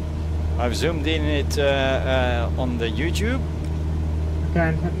 I've zoomed in it on the YouTube. Okay,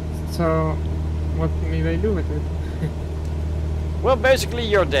 and so what may I do with it? Well, basically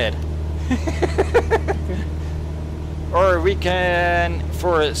you're dead. Okay. Or we can,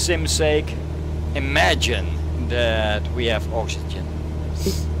 for sim's sake, imagine that we have oxygen.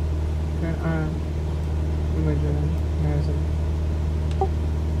 Okay, imagine.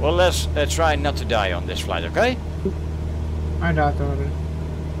 Well, let's try not to die on this flight, okay? I died already.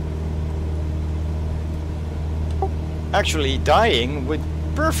 Actually, dying would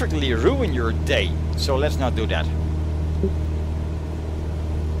perfectly ruin your day, so let's not do that.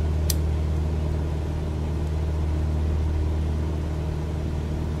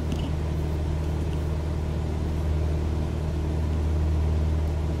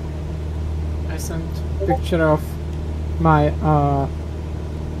 I sent picture of my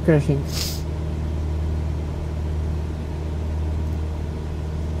crashing.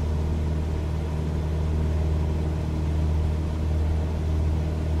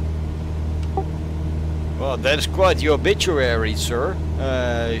 Well, that is quite the obituary, sir,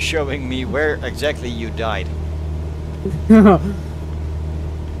 showing me where exactly you died.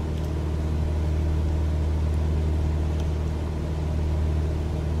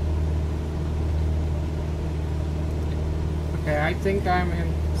 Okay, I think I'm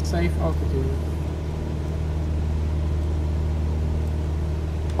in safe altitude.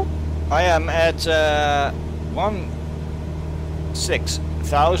 I am at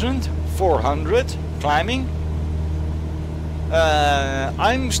 16,400 climbing.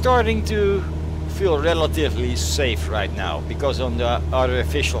 I'm starting to feel relatively safe right now because on the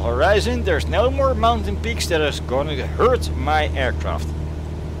artificial horizon there's no more mountain peaks that is going to hurt my aircraft.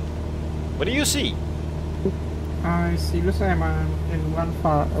 What do you see? I see, looks like I'm in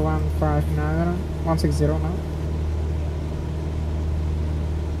 159, 160 now.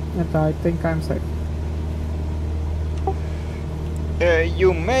 And I think I'm safe.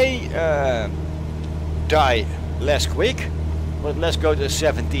 You may die less quick, but let's go to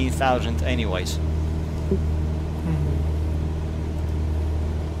 17,000 anyways.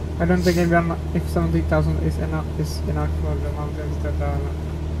 I don't think if 70,000 is enough for the mountains that are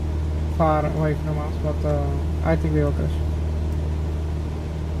far away from us, but I think we will crash.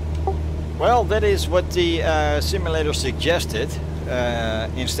 Well, that is what the simulator suggested.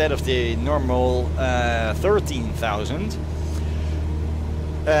 Instead of the normal 13,000.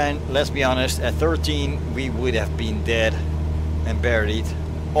 And let's be honest, at 13 we would have been dead and buried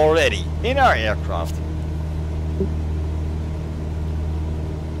already in our aircraft.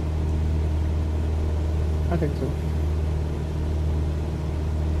 I think so.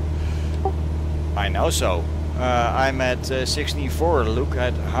 I know so. I'm at 16.4. Look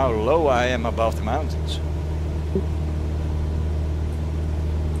at how low I am above the mountains.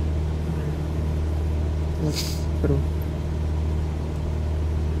 That's true.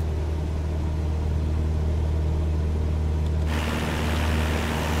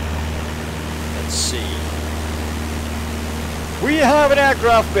 Let's see. We have an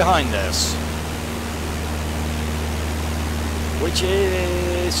aircraft behind us. which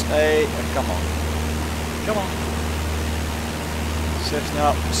is a come on,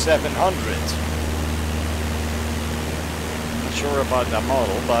 Cessna 700. Not sure about that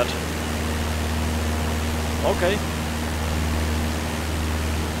model, but okay.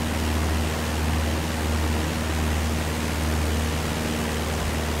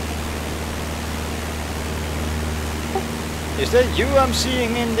 Is that you I'm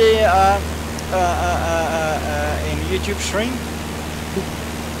seeing in the in YouTube stream?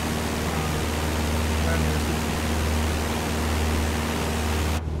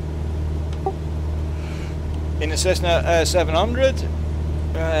 In a Cessna 700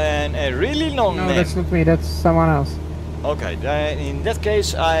 and a really long No, name. that's not me, that's someone else. Okay, in that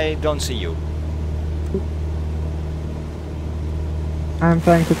case I don't see you. I'm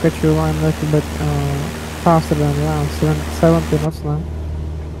trying to catch you one little bit faster than around 70 knots now.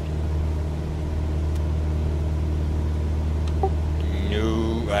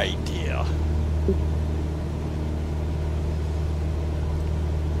 No idea.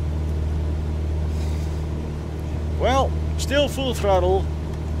 Well, still full throttle.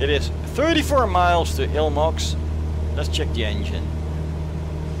 It is 34 miles to Ilmox. Let's check the engine.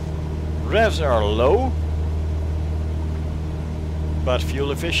 Revs are low, but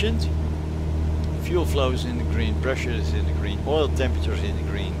fuel efficient. Fuel flow is in the green, pressure is in the green, oil temperature is in the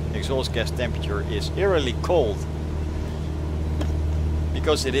green, exhaust gas temperature is eerily cold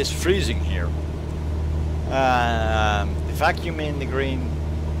because it is freezing here. The vacuum in the green,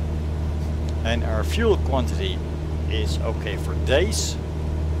 and our fuel quantity is okay for days.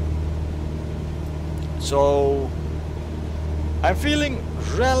 So I'm feeling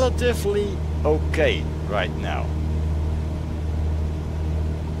relatively okay right now.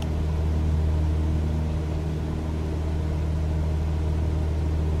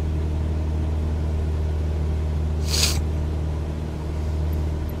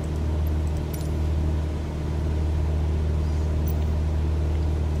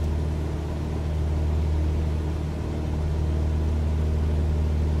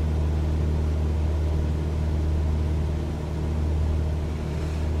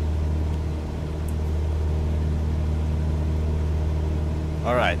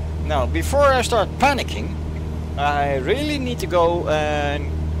 Alright, now before I start panicking, I really need to go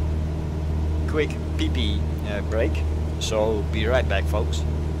and quick pee-pee break. So be right back, folks.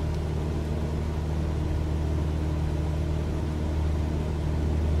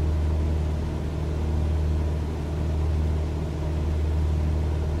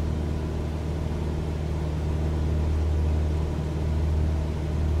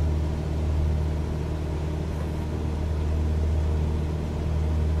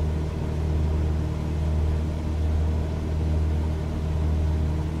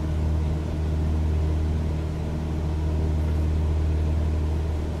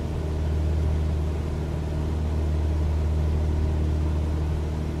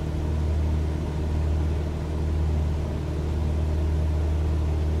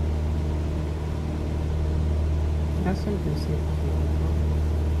 That's interesting.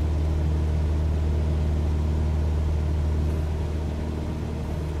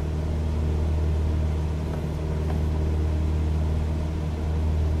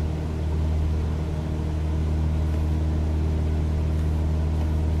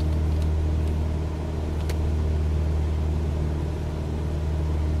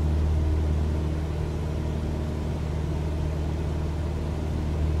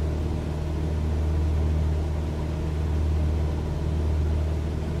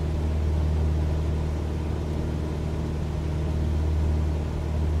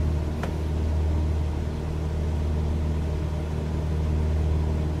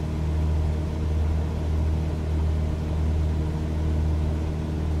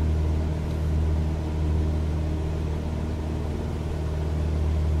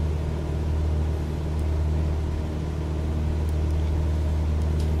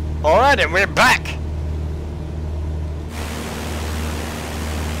 Alright, and we're back!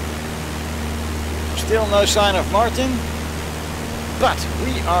 Still no sign of Martin, but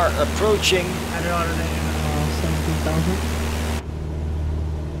we are approaching... Are you already in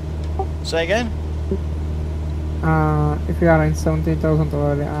 17,000? Say again? If you are in 17,000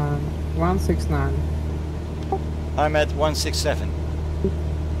 already, 169. I'm at 167.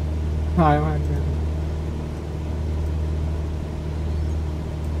 Hi, I'm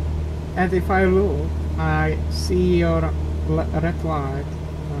And if I look, I see your red light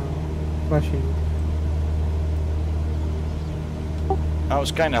flashing. I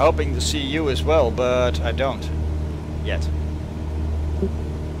was kind of hoping to see you as well, but I don't. Yet.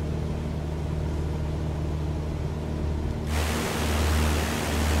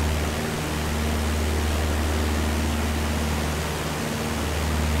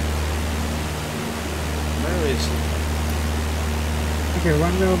 Okay,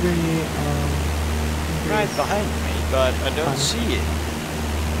 when will be Right increase? behind me, but I don't see it.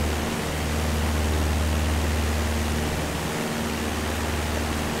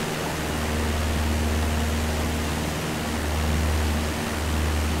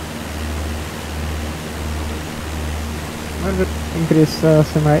 When will increase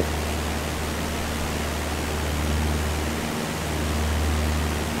semi?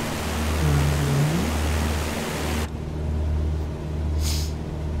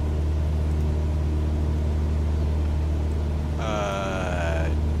 Uh,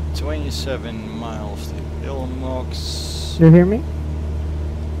 27 miles to Ilmox. Do you hear me?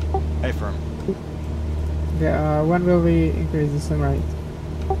 Affirm. Yeah, when will we increase the semi?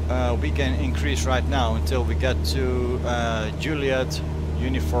 We can increase right now until we get to Juliet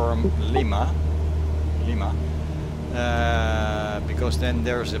Uniform Lima. Because then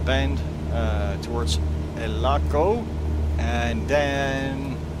there's a bend towards Elaco, and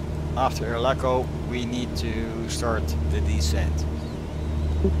then after Elaco we need to start the descent.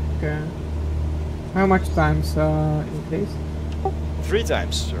 Okay. How much times increase? 3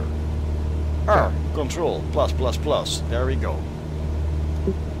 times, sir. R, control, plus, plus, plus. There we go.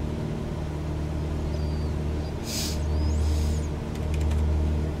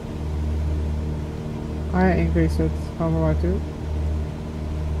 I increase it. How about you?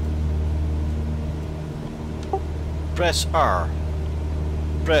 Press R.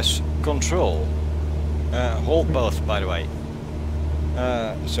 Press control. Hold both, by the way.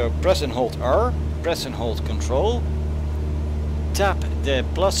 So press and hold R. Press and hold control. Tap the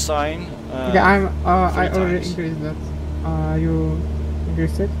plus sign. Okay, I already times. increased that. You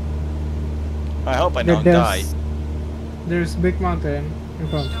increased it? I hope I There- don't die. There's big mountain in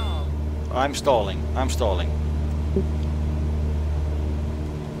front. Stall. I'm stalling. I'm stalling.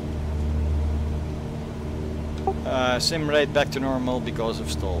 Sim rate back to normal because of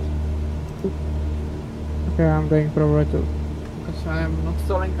stall. Okay, I'm going forward too. Because I am not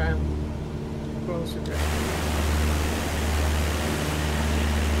stalling, I am close to it.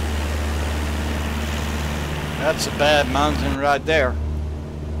 That's a bad mountain right there.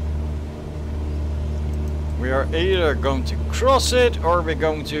 We are either going to cross it or we're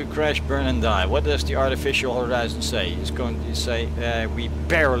going to crash, burn and die. What does the artificial horizon say? It's going to say we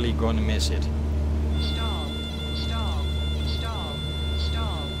barely going to miss it. Stall. Stall. Stall.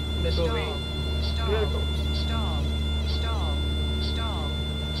 Stall. That will be Stall. really close. Stall. Stall. Stall.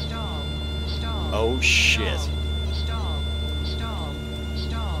 Stall. Stall. Oh shit. Stall. Stall.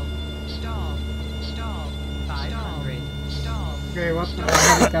 Stall. Stall. Stall. 500. Stall. Okay, what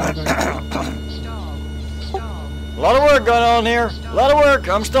heavy car going? Stall. Stall. A lot of work going on here. A lot of work.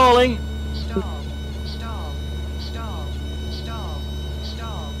 I'm stalling. Stall. Stall. Stall. Stall.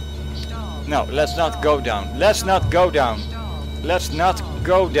 Stall. Stall. No, let's not go down. Let's not go down. Stall. Let's not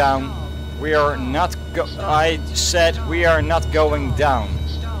go down. We are not go. I said we are not going down.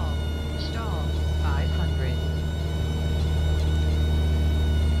 Stall. Stall. 500.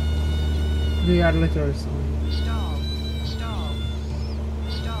 We are literally stalling. Stall. Stall.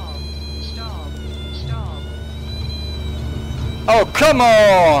 Stall. Stall. Stall. Oh, come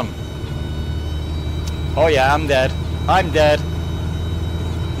on! Oh yeah, I'm dead. I'm dead.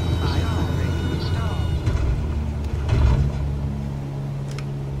 500. Stall.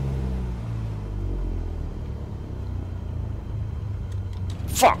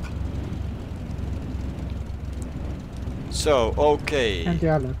 Fuck! So, okay. And the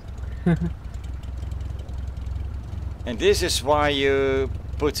other. And this is why you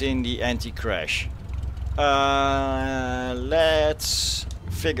put in the anti-crash. Let's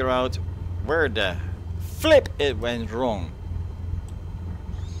figure out where the flip it went wrong.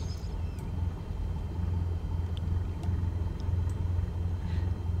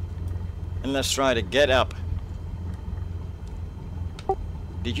 And let's try to get up.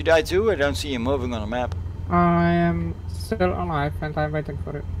 Did you die too? I don't see you moving on the map. I am still alive and I'm waiting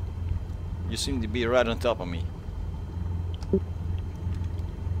for it. You seem to be right on top of me.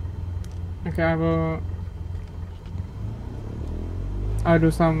 Okay, I'll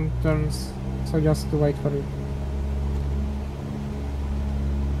do some turns, so just to wait for it.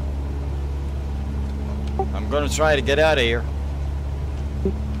 I'm gonna try to get out of here.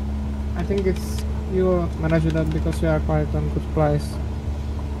 I think it's you will manage that because you are quite on good place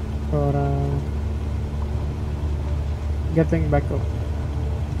for getting back up.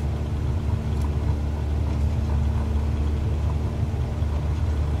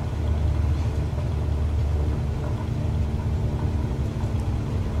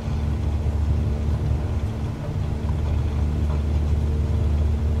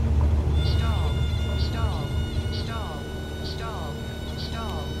 Stall. Stall. Stall. Stall.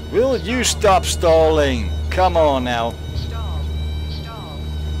 Will you stop stalling? Come on now. Stall. Stall.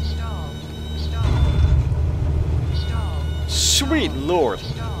 Stall. Stall. Stall. Sweet lord.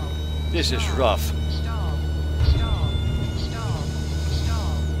 Stall. This is rough. Stall. Stall. Stall.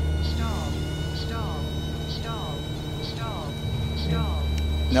 Stall. Stall. Stall. Stall. Stall. Stall.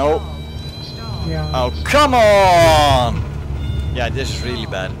 No. Stall. Yeah. Oh, come on! Yeah, this is really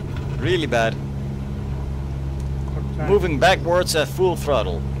bad. Really bad. Okay. Moving backwards at full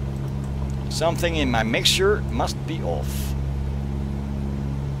throttle. Something in my mixture must be off.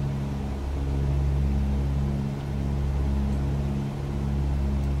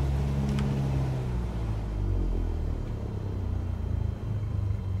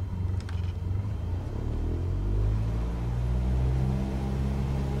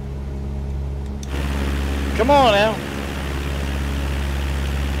 Come on now.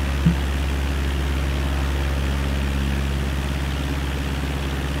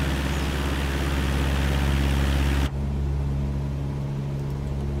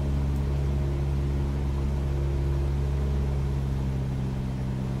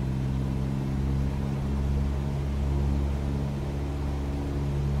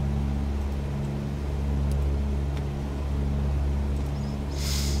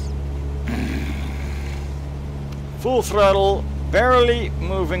 Full throttle, barely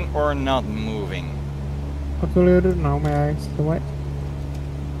moving or not moving. What will you do now? May I ask the way?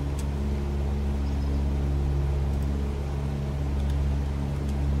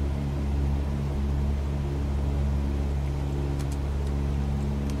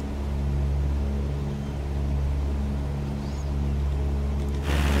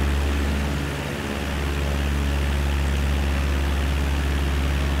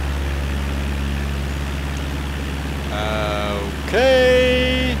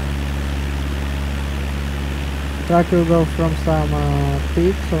 Okay. Try to go from some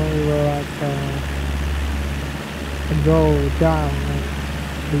peak, so we will like go down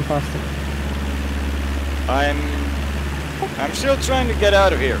and be faster. I'm still trying to get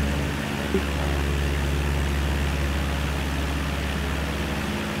out of here.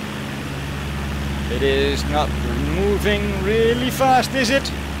 It is not moving really fast, is it?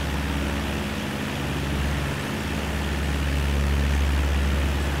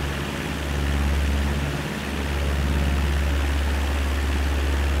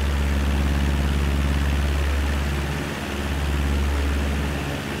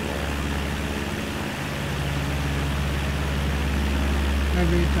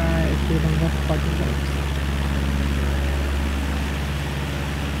 Maybe try if you don't have parking brakes.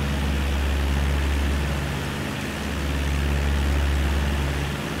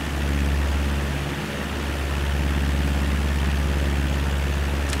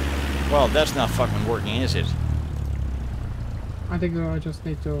 Well, that's not fucking working, is it? I think I just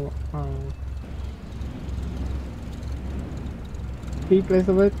need to peak a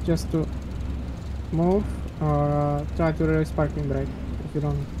little bit just to move, or try to release parking brake if you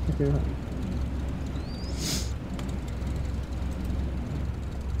don't, if you have.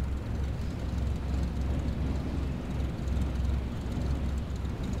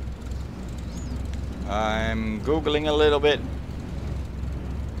 I'm googling a little bit.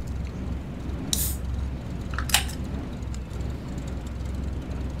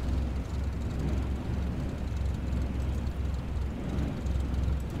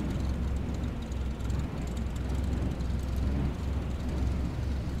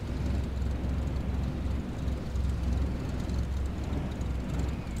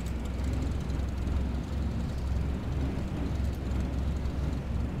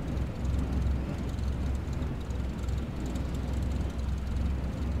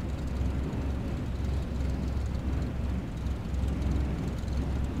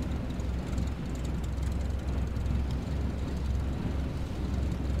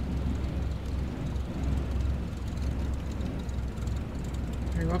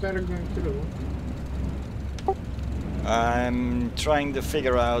 What are you going to do? I'm trying to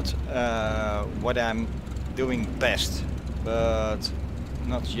figure out what I'm doing best, but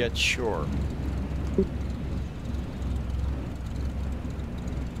not yet sure.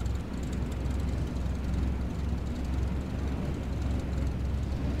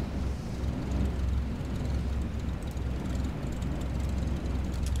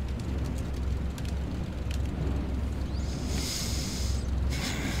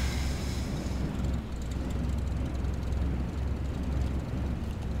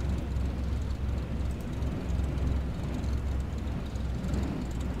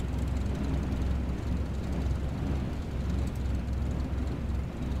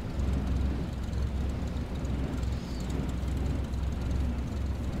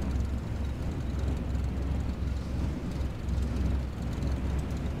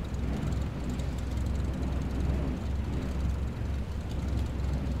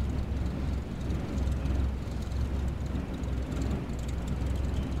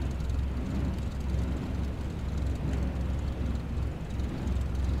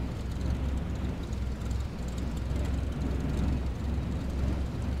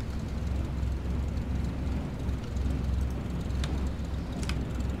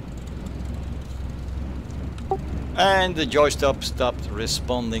 And the joystick stopped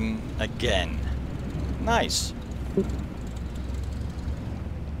responding again. Nice.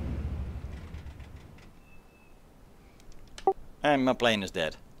 And my plane is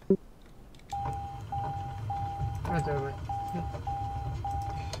dead. Right away.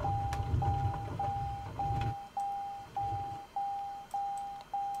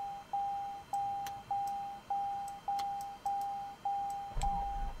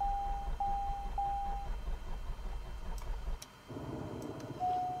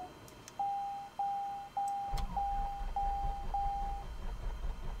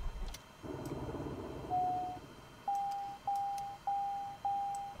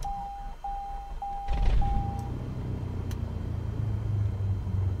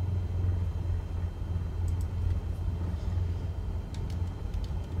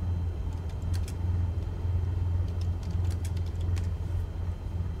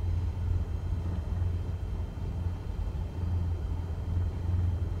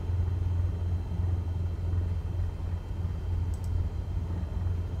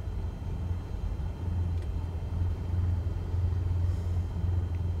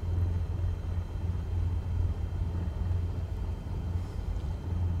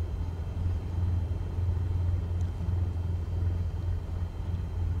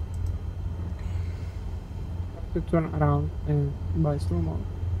 To turn around and buy slow mo.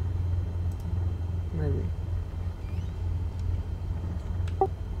 Maybe.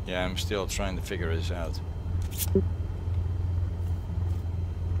 Yeah, I'm still trying to figure this out.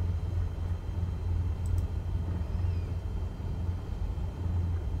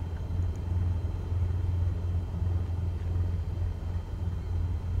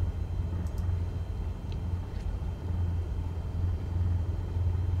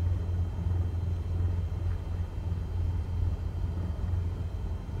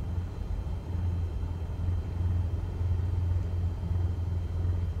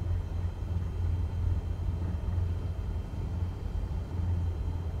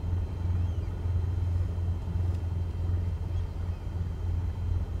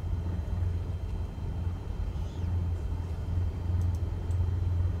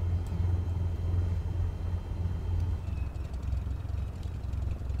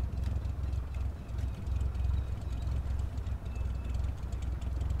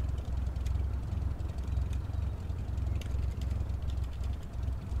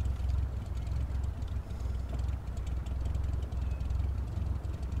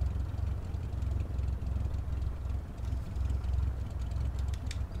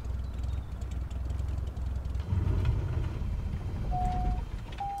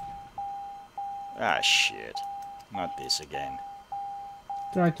 Ah, shit. Not this again.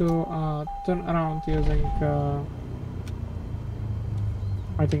 Try to turn around using.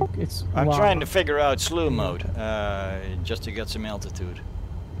 I think it's. I'm one. trying to figure out slew mode, just to get some altitude.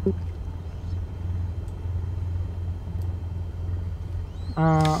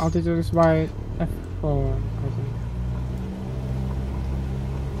 Altitude is by F4, I think.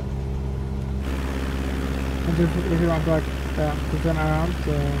 And if you want like to turn around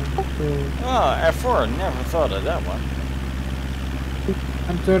Oh, F4, never thought of that one.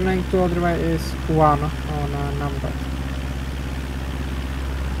 and turning to other way is 1 on a number.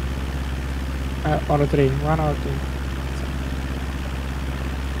 Or a 3, 1 or 2.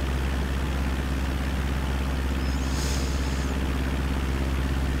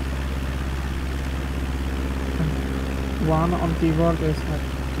 One on keyboard is not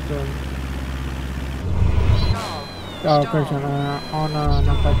to turn. Oh, correction, on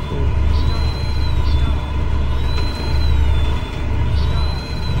number 2.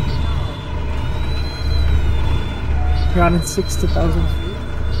 360,000 feet.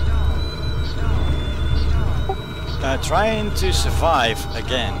 Trying to survive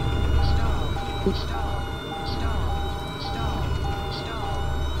again.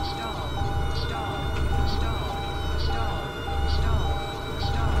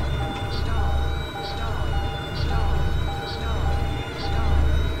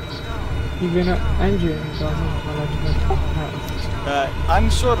 Even an engine doesn't manage. I'm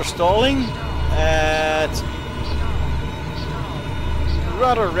sort of stalling at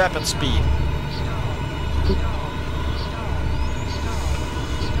rather rapid speed.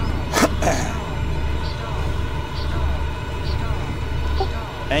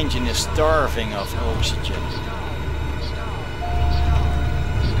 Engine is starving of oxygen.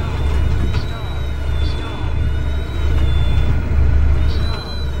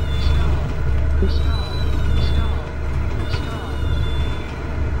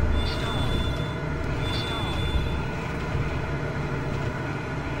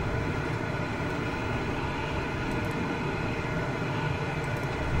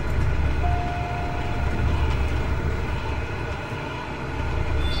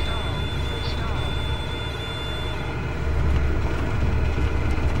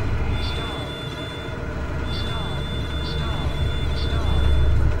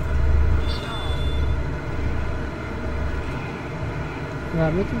 Yeah,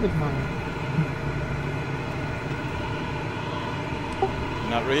 a little bit higher.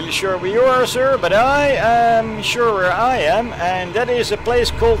 Not really sure where you are, sir, but I am sure where I am, and that is a place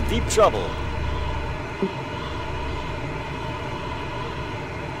called Deep Trouble.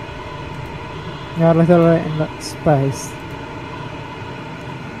 You're literally in that space.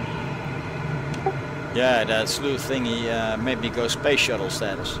 Yeah, that sleuth thingy made me go space shuttle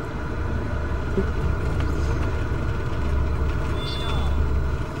status. Stop.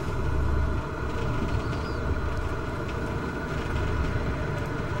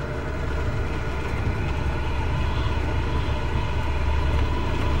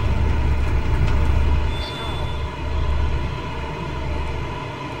 Stop.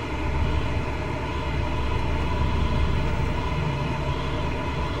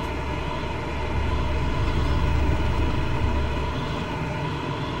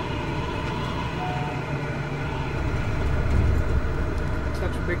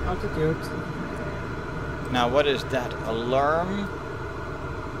 Such a big altitude. Now what is that? Alarm?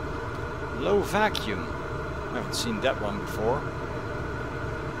 Low vacuum. I haven't seen that one before.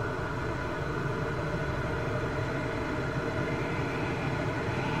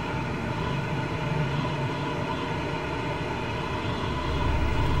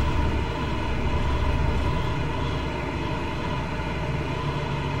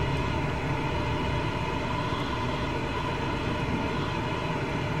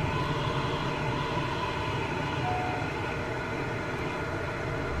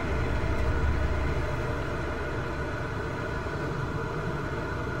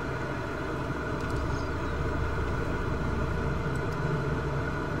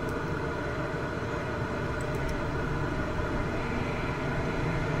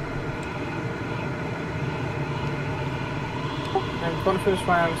 I'm confused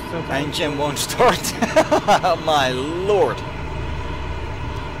why I'm still talking. Engine won't start. Oh my lord.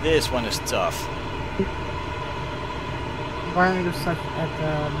 This one is tough. Why are you such at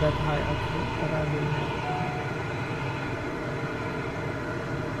that high altitude? That I didn't know.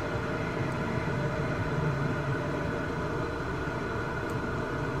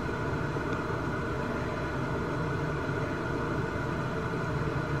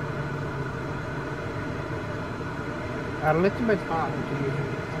 A little bit high to be here.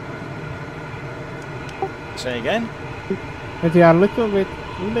 Say again? But yeah, a little bit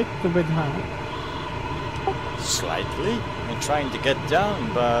high. Slightly. I'm trying to get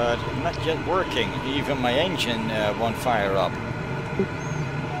down, but not yet working. Even my engine won't fire up.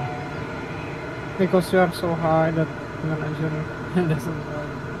 Because you are so high that your engine doesn't work.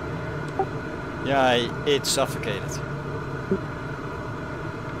 Yeah, it's suffocated.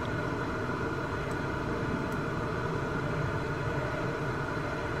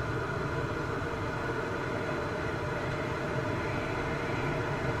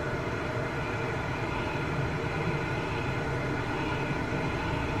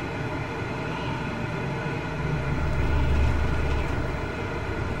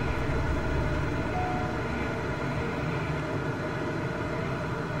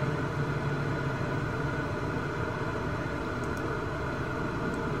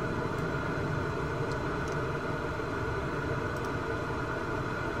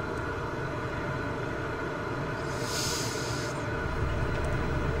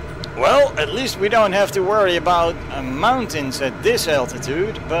 Well, at least we don't have to worry about mountains at this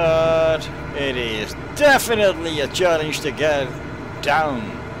altitude, but it is definitely a challenge to get down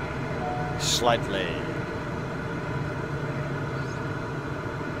slightly.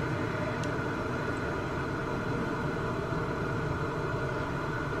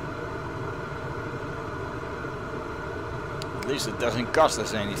 At least it doesn't cost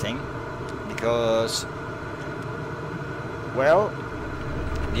us anything, because, well,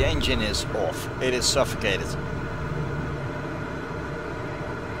 the engine is off. It is suffocated.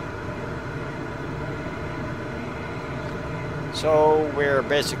 So we're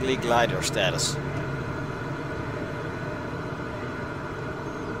basically glider status.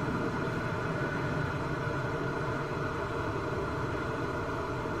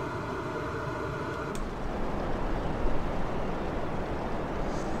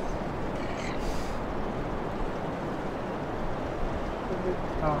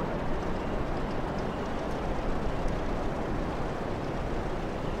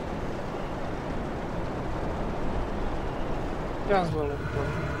 Just a little.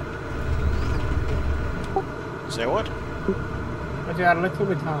 Say what? But you are a little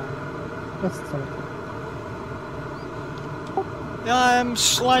bit high. Just a little. I'm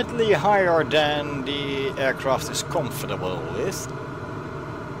slightly higher than the aircraft is comfortable with.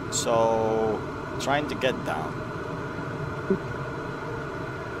 So, trying to get down.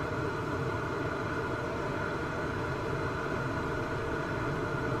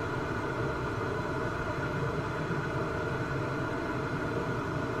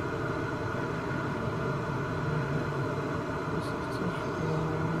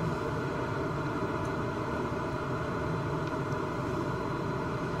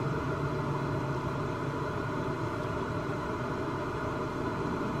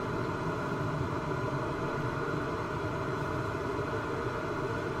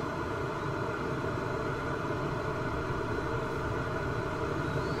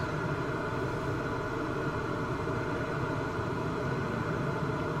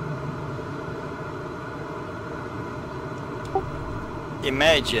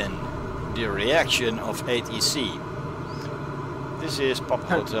 imagine the reaction of 8EC. This is Papa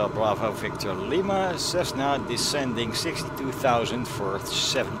Hotel Bravo Victor Lima, Cessna descending 62,000 for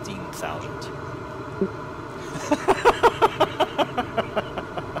 17,000.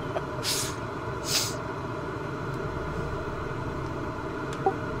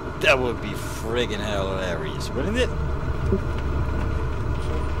 That would be friggin' hilarious, wouldn't it?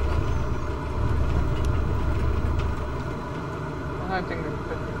 I think it's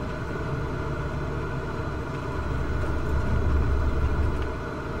good.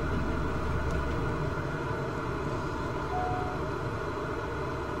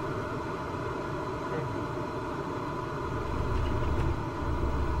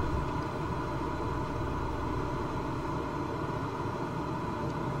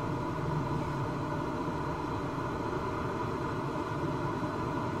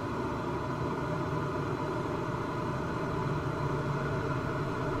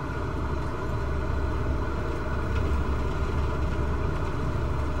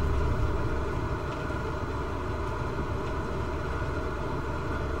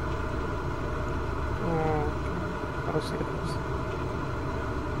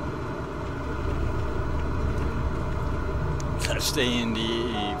 Let's stay in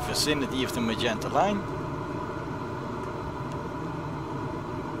the vicinity of the magenta line.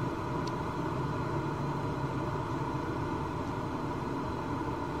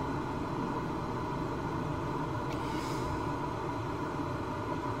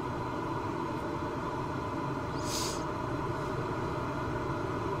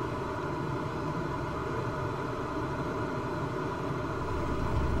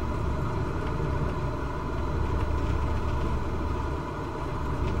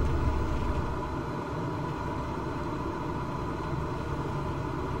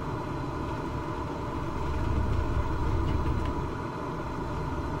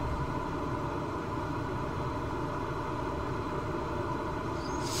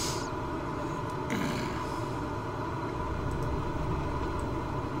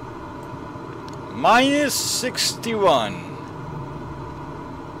 Minus 61.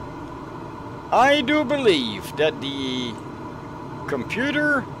 I do believe that the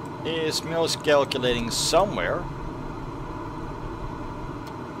computer is miscalculating somewhere.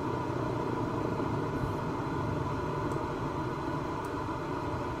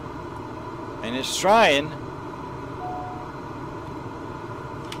 And it's trying.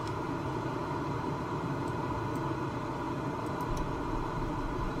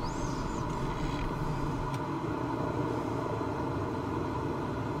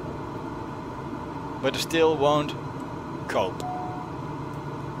 But it still won't cope.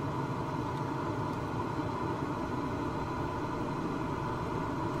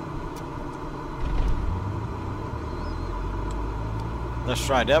 Let's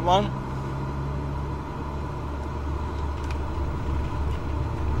try that one.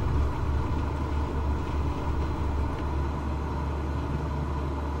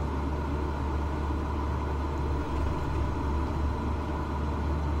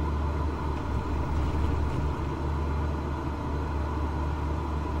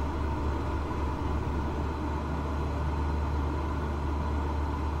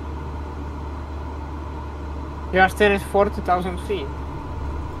 You are still at 40,000 feet.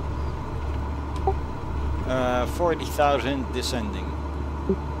 40,000 descending.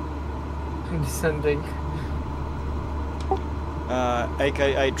 Descending.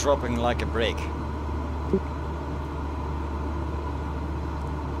 AKA dropping like a brake.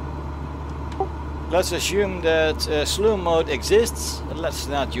 Let's assume that slow mode exists. Let's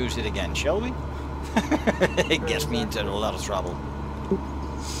not use it again, shall we? It gets me into a lot of trouble.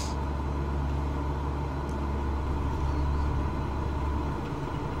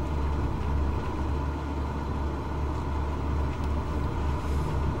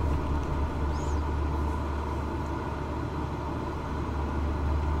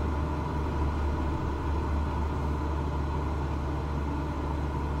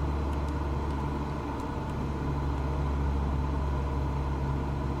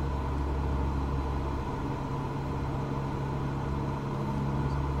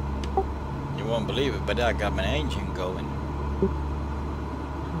 Won't believe it, but I got my engine going.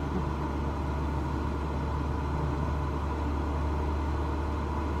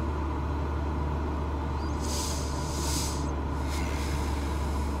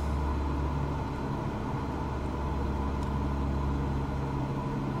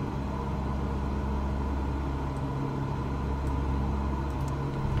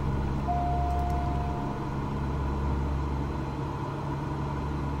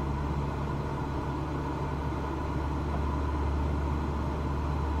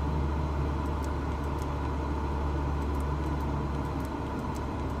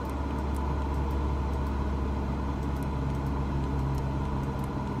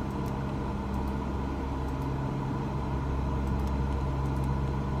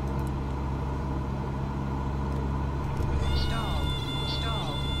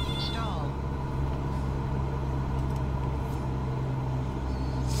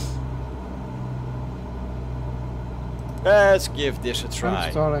 Let's give this a I'm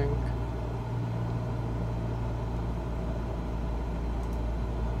try. stalling.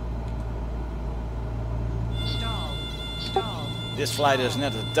 Stall. Stall. This flight is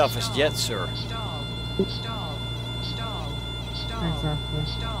not the toughest yet, sir. Stall. Stall. Stall. Stall. Exactly.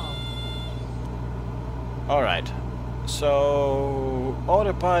 Stall. Alright, so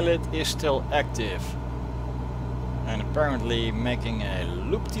autopilot is still active and apparently making a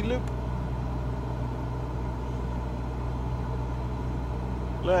loop-de-loop.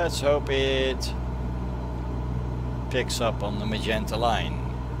 Let's hope it picks up on the magenta line.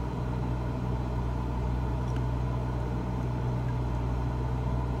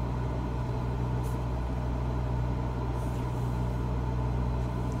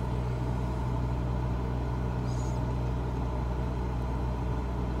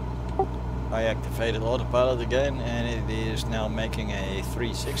 I activated autopilot again and it is now making a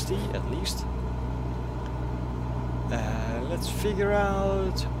 360 at least. Let's figure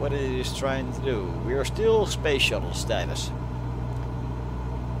out what it is trying to do. We are still space shuttle status.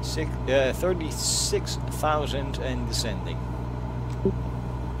 36,000 and descending.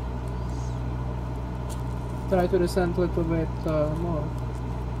 Try to descend a little bit more.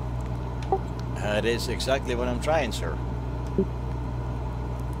 That is exactly what I'm trying, sir.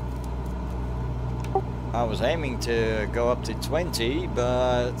 I was aiming to go up to 20,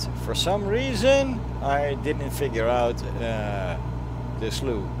 but for some reason I didn't figure out the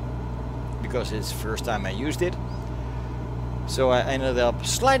slew because it's the first time I used it. So I ended up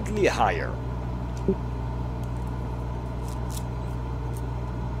slightly higher.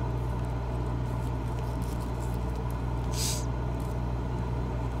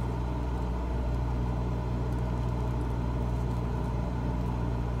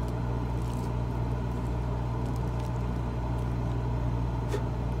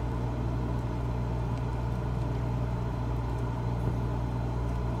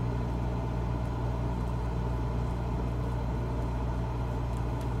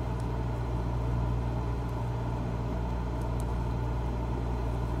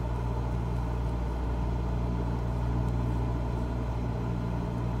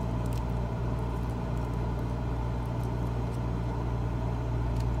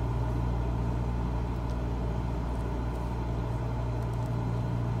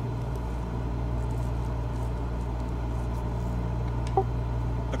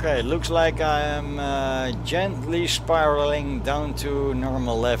 Okay, it looks like I am gently spiraling down to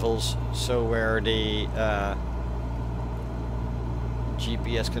normal levels, so where the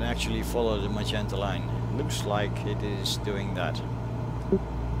GPS can actually follow the magenta line. Looks like it is doing that.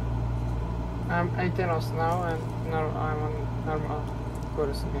 I'm 18 knots now and now I'm on normal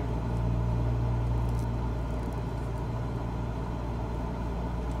course again.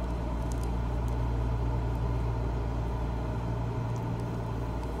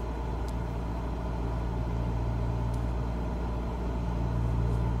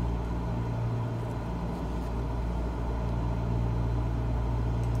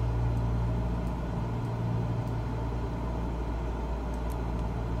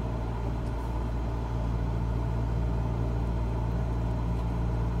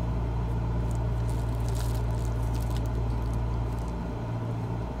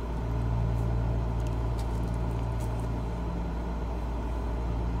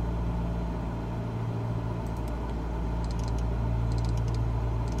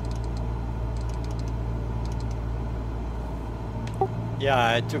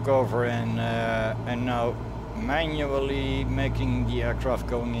 Yeah, I took over and now manually making the aircraft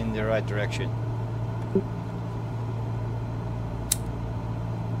going in the right direction.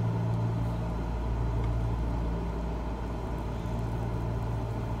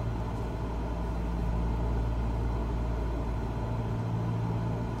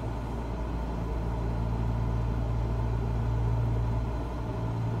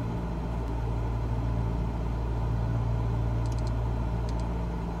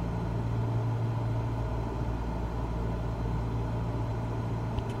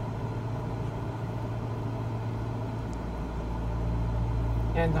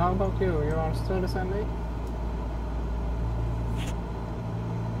 And how about you? You are still descending?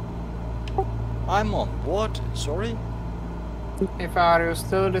 I'm on what? Sorry? If are you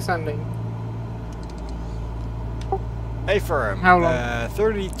still descending? A firm. How long?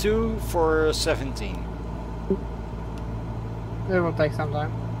 32 for 17. It will take some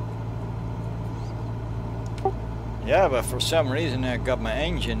time. Yeah, but for some reason I got my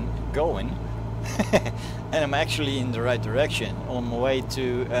engine going. And I'm actually in the right direction on my way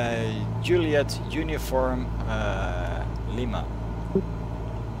to Juliet Uniform Lima.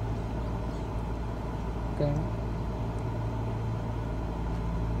 Okay.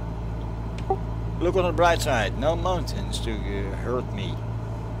 Look on the bright side, no mountains to hurt me.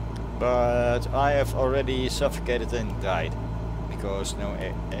 But I have already suffocated and died. Because no,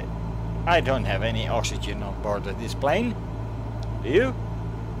 I don't have any oxygen on board of this plane. Do you?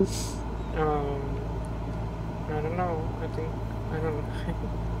 I don't know. I don't know.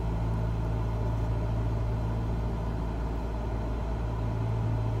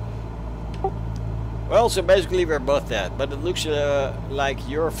 Well, so basically we're both dead, but it looks like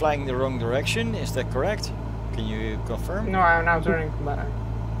you're flying the wrong direction. Is that correct? Can you confirm? No, I'm now turning back.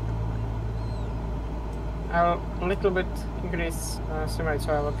 I'll a little bit increase sim rate,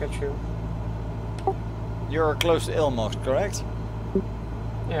 so I will catch you. You're close to Ilmost, correct?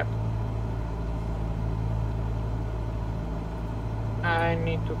 Yep. I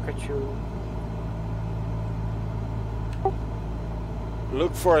need to catch you.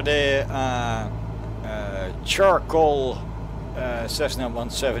 Look for the charcoal Cessna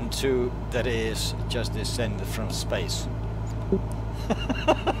 172 that is just descended from space.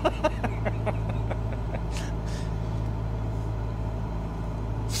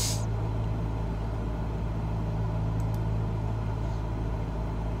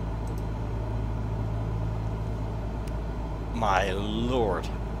 My lord,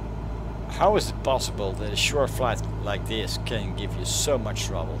 how is it possible that a short flight like this can give you so much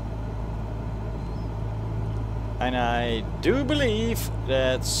trouble? And I do believe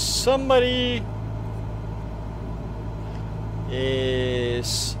that somebody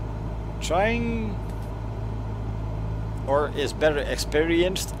is trying or is better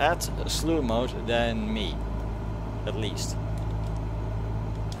experienced at slew mode than me, at least.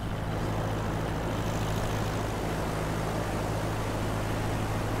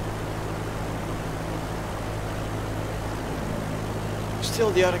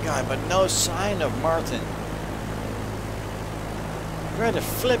 Still the other guy, but no sign of Martin. Where the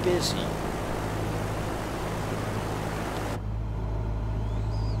flip is he?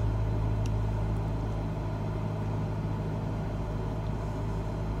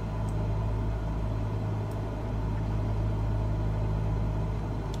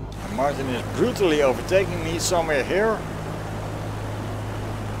 And Martin is brutally overtaking me somewhere here.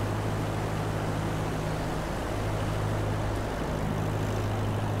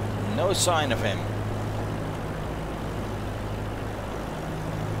 No sign of him.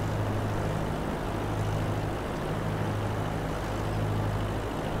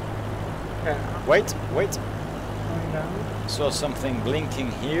 Yeah. Wait. Going down. Saw something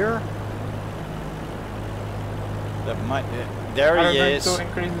blinking here. That might. There Are he you is. going to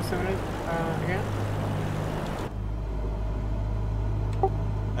increase the sim rate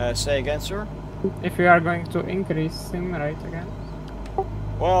again? Say again, sir? If you are going to increase sim rate again.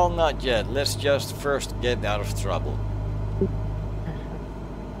 Well, not yet. Let's just first get out of trouble.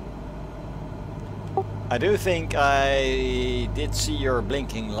 I do think I did see your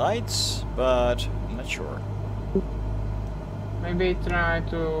blinking lights, but I'm not sure. Maybe try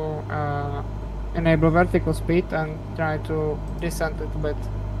to enable vertical speed and try to descend it a bit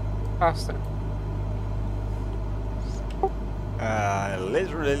faster. I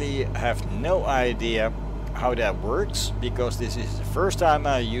literally have no idea how that works, because this is the first time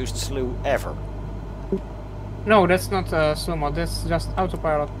I used slew ever. No, that's not slew mode, that's just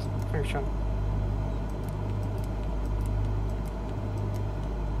autopilot function.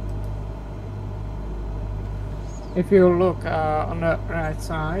 If you look on the right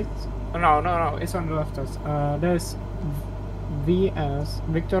side, no, it's on the left side. There's VS,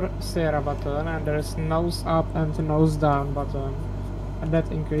 Victor Sierra button, and there's nose up and nose down button, and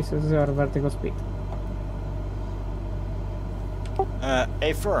that increases your vertical speed.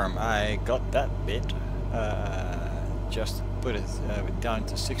 Affirm, I got that bit. Just put it down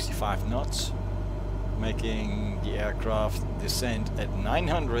to 65 knots, making the aircraft descend at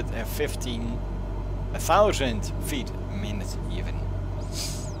 915,000 feet a minute even.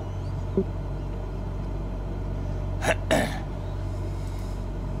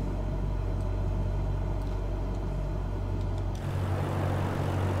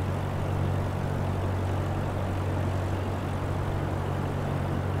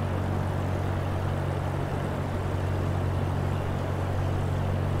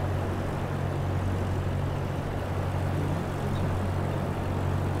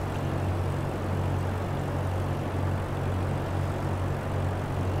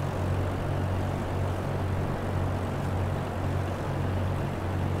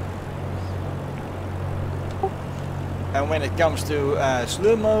 And when it comes to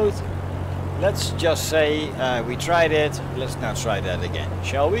slew mode, let's just say we tried it, let's now try that again,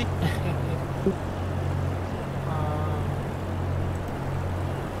 shall we?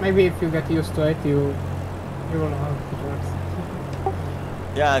 Maybe if you get used to it, you will know how it works.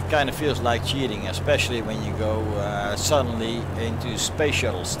 Yeah, it kind of feels like cheating, especially when you go suddenly into space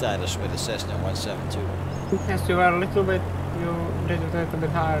shuttle status with a Cessna 172. Yes, you are a little bit. You did it a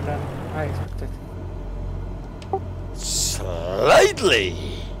bit higher than I expected. Slightly!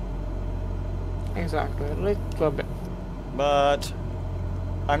 Exactly, a little bit. But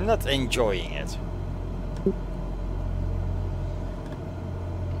I'm not enjoying it.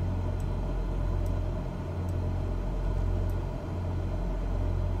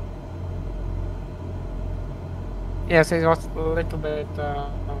 Yes, it was a little bit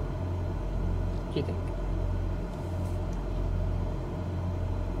cheating.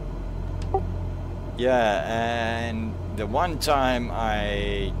 Yeah, and the one time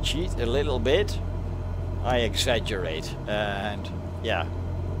I cheat a little bit, I exaggerate, and yeah,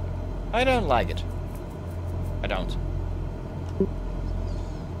 I don't like it. I don't.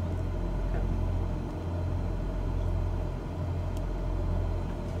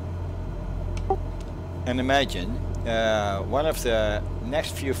 And imagine one of the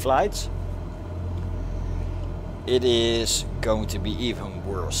next few flights, it is going to be even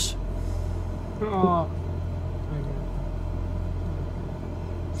worse. Oh.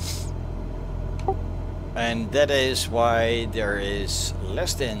 And that is why there is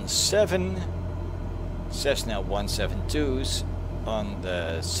less than 7 Cessna 172s on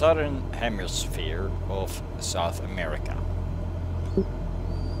the southern hemisphere of South America.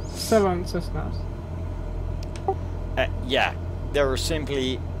 7 Cessnas. Yeah, they were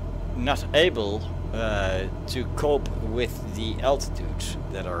simply not able to cope with the altitudes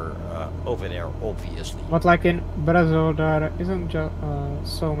that are over there, obviously. But like in Brazil, there isn't just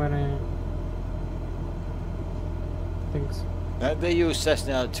so many things. They use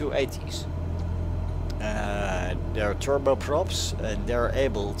Cessna 280s. They're turboprops and they're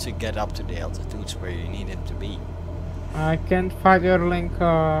able to get up to the altitudes where you need them to be. I can't find your link.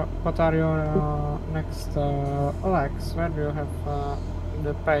 What are your next legs? Where do you have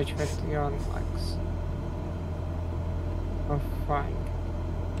the page with your legs? Of flying.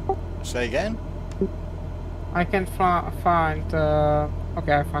 Say again? I can't find.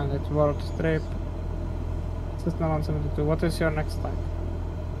 Okay, I find it. World trip. Cessna 172. What is your next leg?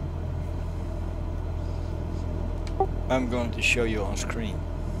 I'm going to show you on screen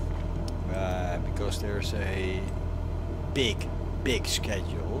because there's a big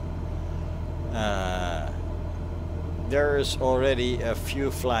schedule. There's already a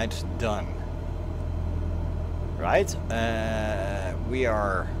few flights done, right? We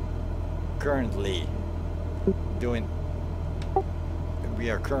are currently doing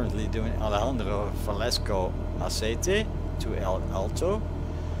Alejandro Velasco Acete to El Alto,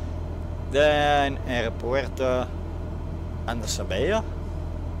 then Aeropuerto Andesabella,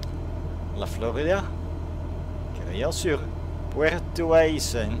 La Florida, Carriel sur Puerto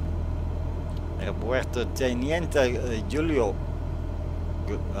Aysen, Aeropuerto Teniente Julio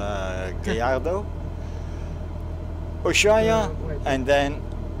Gallardo, Ushuaia, and then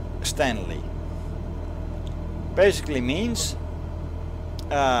Stanley. Basically means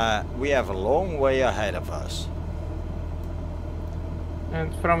we have a long way ahead of us.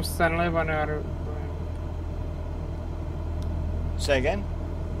 And from Stanley, when are you going? Say again?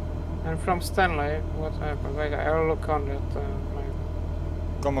 And from Stanley, what happened? Wait, I'll look on that.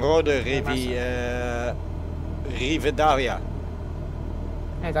 Comrade Rivadavia.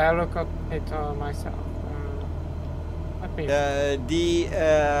 Wait, I'll look at it myself. Let me.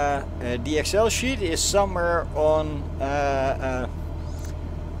 The Excel sheet is somewhere on.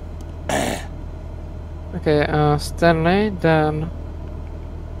 Okay, Stanley, then.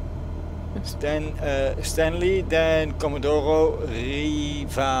 Stanley, then Commodore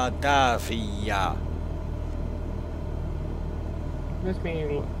Rivadavia. Let me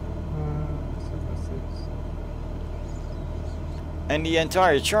look. And the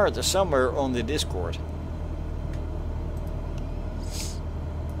entire chart is somewhere on the Discord.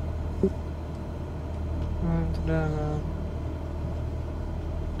 And then.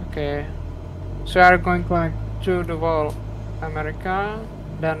 Okay. So we are going like to the wall, America,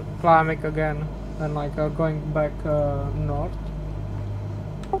 then climbing again, and like going back north.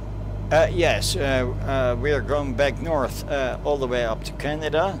 Yes, we are going back north, all the way up to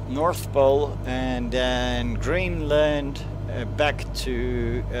Canada, North Pole, and then Greenland, back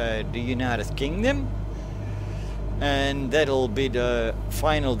to the United Kingdom, and that'll be the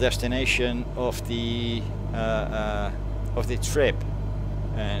final destination of the trip,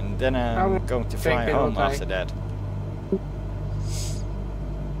 and then I'm going to fly home after that.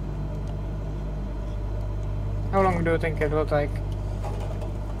 How long do you think it will take?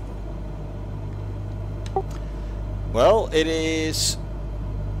 Well, it is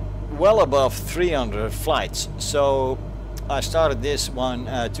well above 300 flights. So I started this one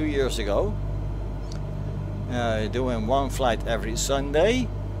 2 years ago, doing one flight every Sunday,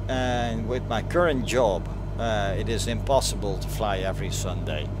 and with my current job it is impossible to fly every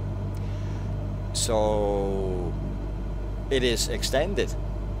Sunday. So it is extended.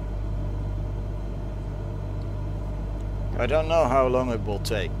 I don't know how long it will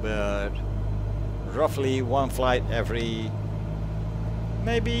take, but roughly one flight every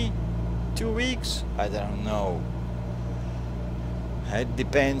maybe 2 weeks. I don't know. It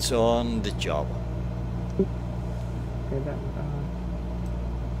depends on the job. Okay, then,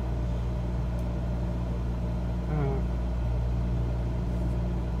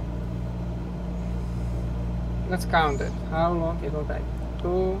 let's count it. How long it will take?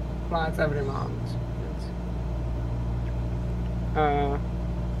 2 flights every month.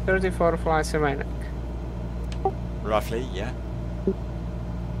 34 flights remaining. Roughly, yeah.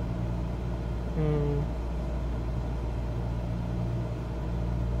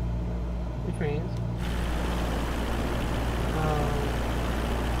 Which means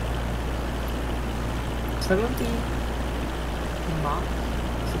 70 months.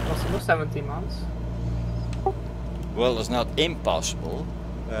 Is it possible? 70 months. Well, it's not impossible.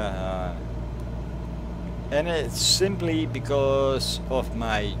 And it's simply because of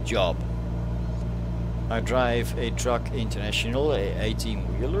my job. I drive a truck international, a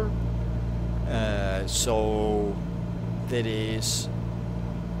 18-wheeler. So that is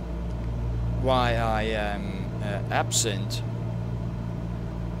why I am absent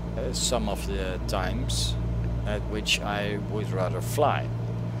some of the times at which I would rather fly.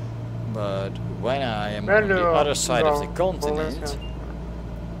 But when I am on the other side of the continent,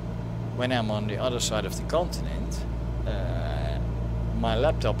 my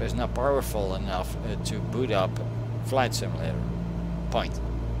laptop is not powerful enough to boot up Flight Simulator. Point.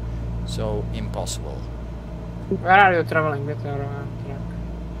 So impossible. Where are you traveling with your truck,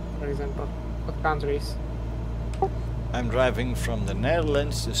 for example? What countries? I'm driving from the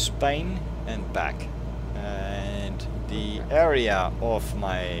Netherlands to Spain and back. And the area of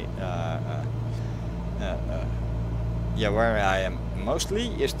my where I am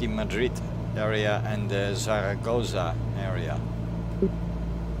mostly is the Madrid area and the Zaragoza area.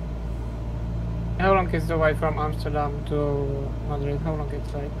 How long is the way from Amsterdam to Madrid? How long it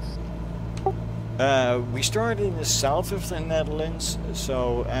takes? We started in the south of the Netherlands,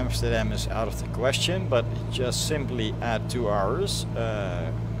 so Amsterdam is out of the question, but just simply add 2 hours,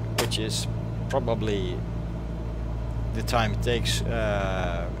 which is probably the time it takes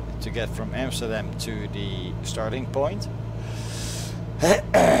to get from Amsterdam to the starting point.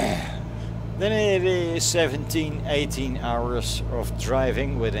 Then it is 17-18 hours of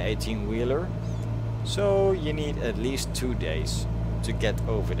driving with an 18-wheeler, so you need at least 2 days to get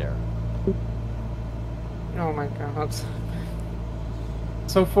over there. Oh my god.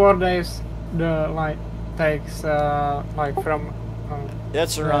 So 4 days the light takes like from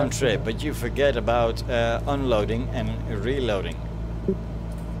that's a round trip, but you forget about unloading and reloading.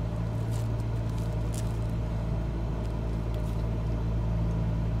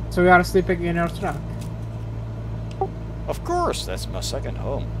 So you are sleeping in your truck? Of course, that's my second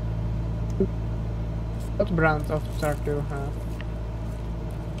home. What brand of truck do you have?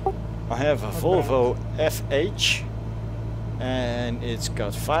 I have a Volvo FH and it's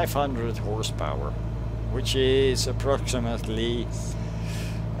got 500 horsepower, which is approximately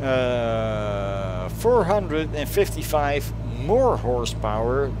 455 more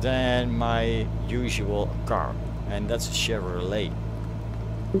horsepower than my usual car, and that's a Chevrolet.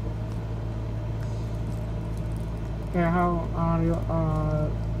 Yeah, how are you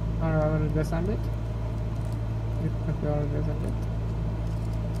already descended? If you are descended?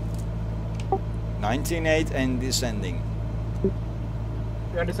 19.8 and descending.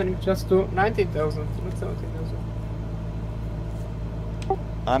 You are descending just to 19,000, not 17,000.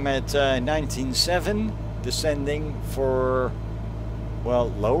 I'm at 19.7, descending for, well,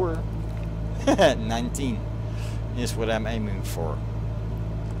 lower. 19 is what I'm aiming for.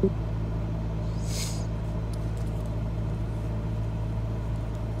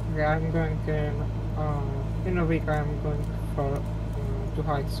 Yeah, I'm going in a week. I'm going for to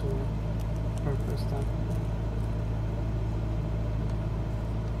hike soon for the first time.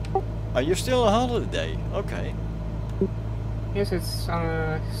 Are you still on holiday? Okay. Yes, it's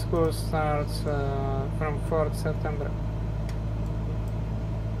school starts from 4th September.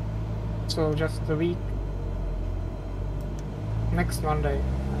 So just a week. Next Monday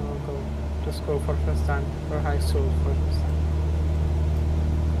I will go to school for first time, for high school for first time.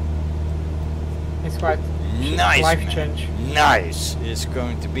 It's quite Nice, life man. change. Nice. It's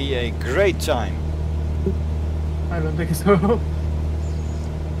going to be a great time. I don't think so.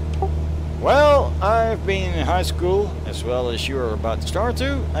 Well, I've been in high school, as well as you're about to start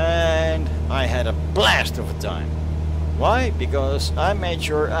to, and I had a blast of a time. Why? Because I made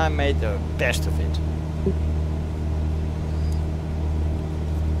sure I made the best of it.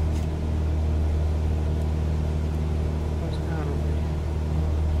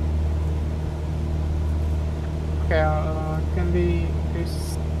 Okay, can we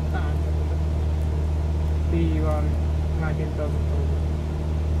increase you are 19,000 over.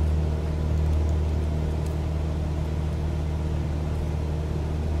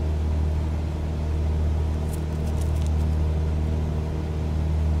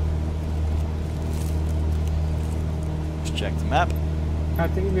 Let's check the map. I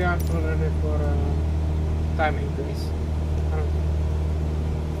think we are already for time increase.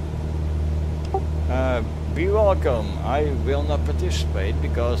 Be welcome. I will not participate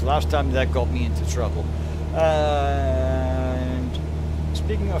because last time that got me into trouble. And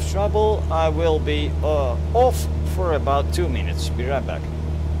speaking of trouble, I will be off for about 2 minutes. Be right back.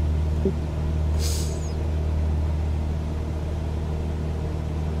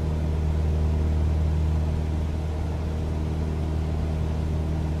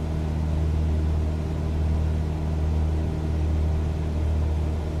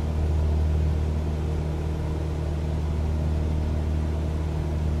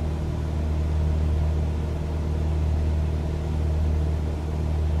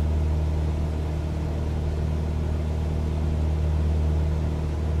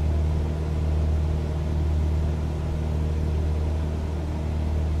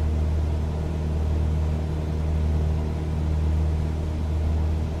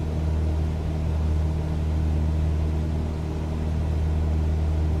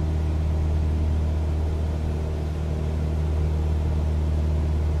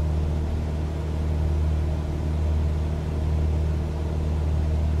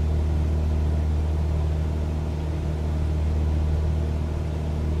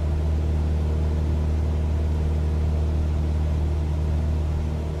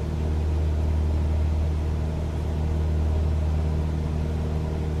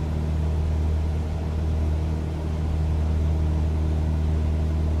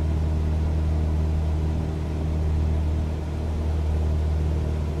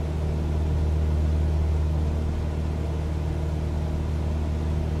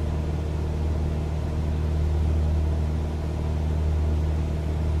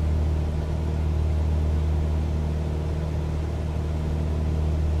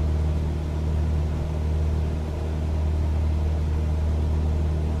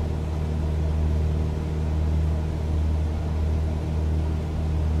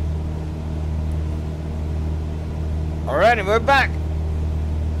 Alrighty, we're back.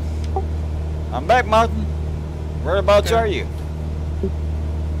 I'm back, Martin. Whereabouts Okay. are you?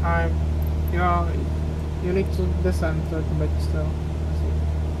 You need to descend a little bit still.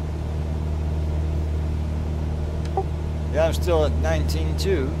 Yeah, I'm still at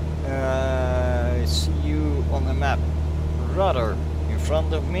 19.2. I see you on the map rather in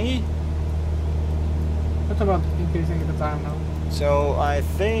front of me. What about increasing the time now? So I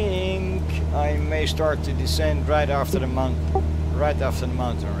think I may start to descend right after the mountain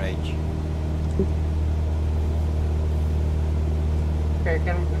range. Okay,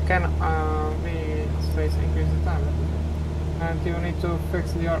 can we space increase the time? And you need to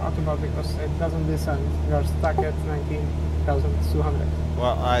fix your autobot because it doesn't descend. You are stuck at 19,200.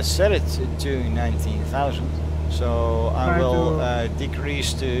 Well, I set it to 19,000, so I Try will to-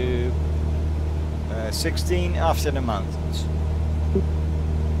 decrease to 16 after the mountains.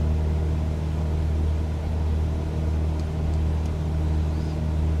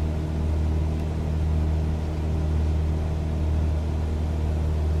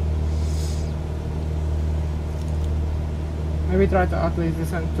 Maybe try to at least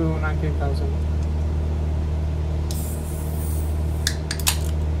descend to 19,000.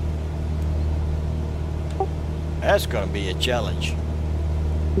 That's gonna be a challenge.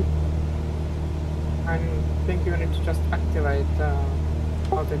 I think you need to just activate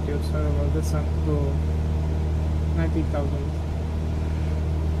altitude so it will descend to 19,000.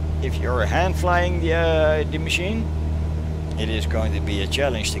 If you're hand flying the machine, it is going to be a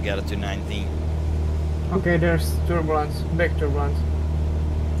challenge to get it to 19. Okay, there's turbulence, big turbulence.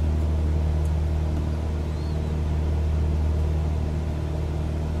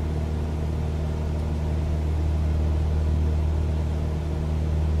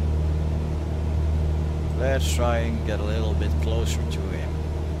 Let's try and get a little bit closer to him.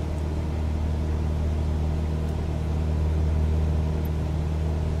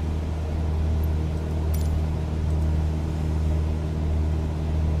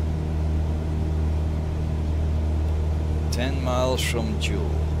 10 miles from Jewel.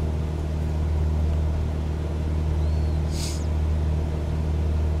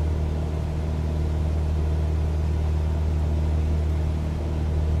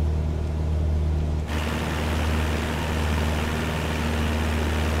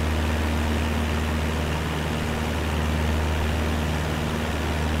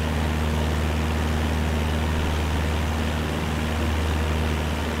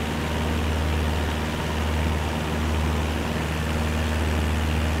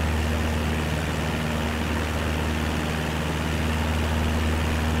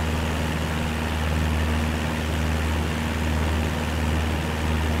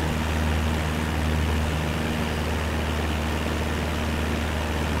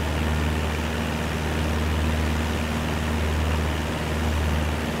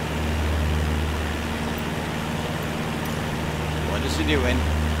 What is he doing?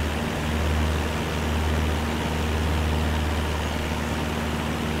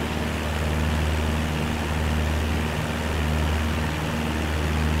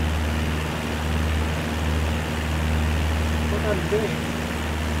 What are you doing?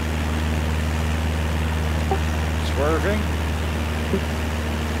 Swerving?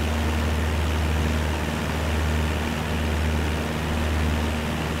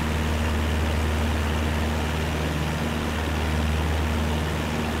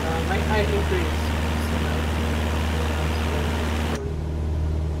 May I increase?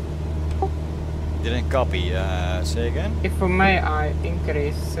 Didn't copy. Say again? If may I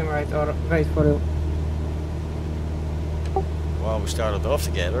increase simulate or wait for you? Well, we started off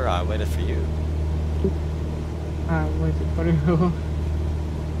together. I waited for you. I'm waiting for you.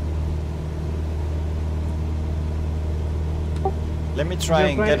 Let me try Your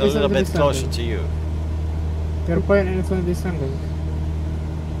and plane get a is little on the bit closer descending. to you. Your plane is on descending.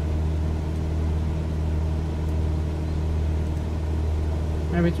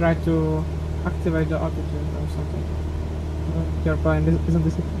 Maybe try to activate the altitude or something. Your plane is on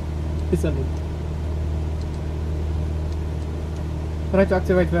descending. Try to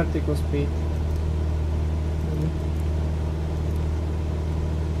activate vertical speed. Maybe.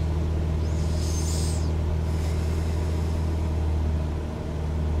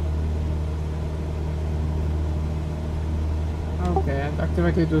 Okay, and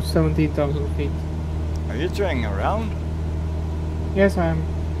activate it to 17,000 feet. Are you turning around? Yes, I am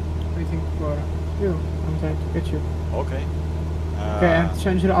waiting for you. I'm trying to get you. Okay. Okay, and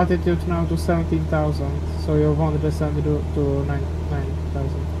change your altitude now to 17,000, so you won't descend to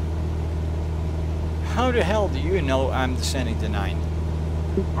 9,000. How the hell do you know I'm descending to 9?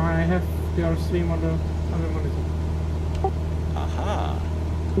 I have your stream on the monitor. Aha.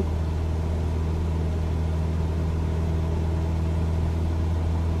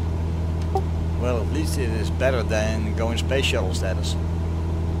 Well, at least it is better than going space shuttle status.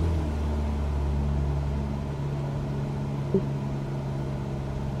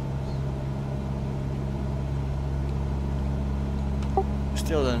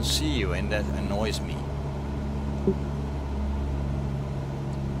 Still don't see you, and that annoys me.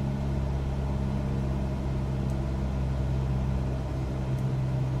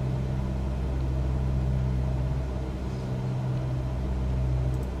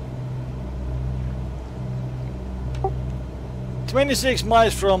 "26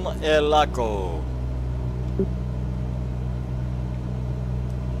 miles from Velazco."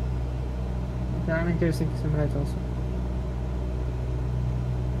 Okay, I'm increasing simulate also.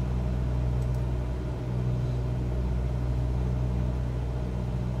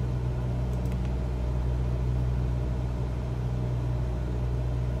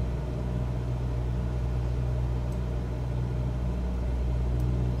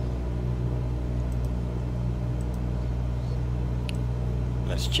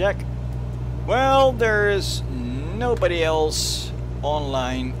 Let's check. Well, there is nobody else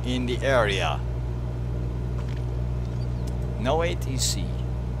online in the area. No ATC.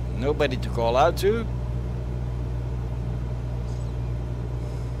 Nobody to call out to.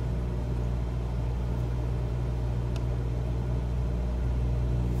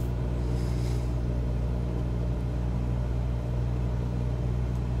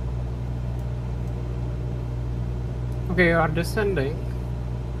 Okay, you are descending.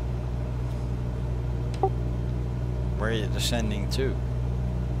 Where are you descending to?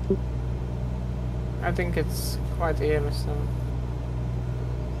 I think it's quite early, so.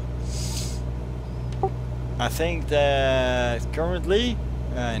 I think that currently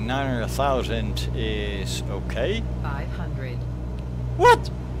 900,000 is okay. 500.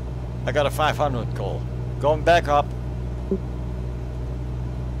 What? I got a 500 call. Going back up.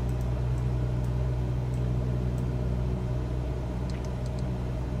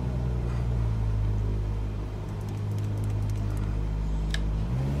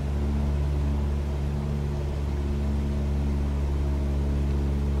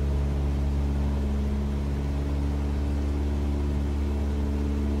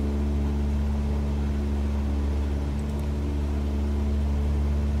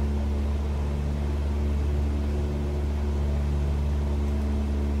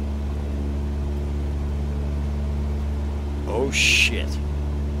 Oh shit.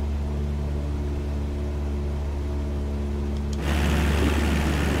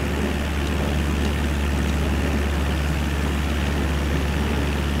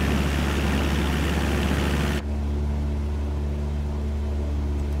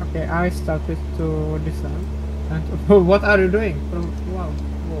 Okay, I started to descend. And what are you doing? Wow,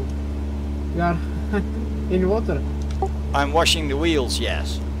 whoa. You are in water. I'm washing the wheels,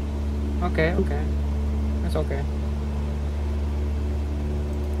 yes. Okay, okay. That's okay.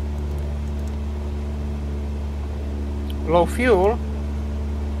 Low fuel.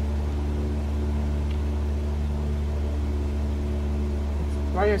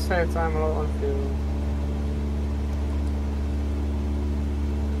 Why you say it's I'm low on fuel?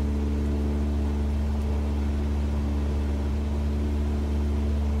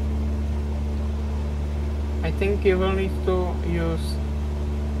 I think you will need to use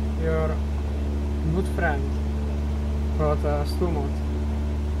your good friend for the slow mode.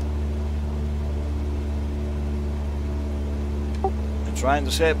 I'm trying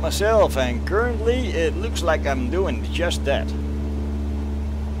to save myself, and currently it looks like I'm doing just that.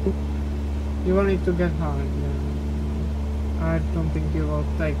 You will need to get hard. Yeah. I don't think you will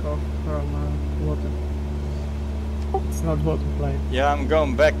take off from water. It's not water plane. Yeah, I'm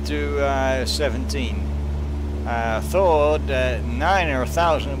going back to 17. I thought that 9 or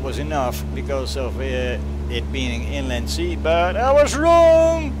 1,000 was enough because of it being an inland sea, but I was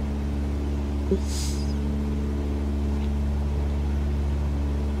wrong!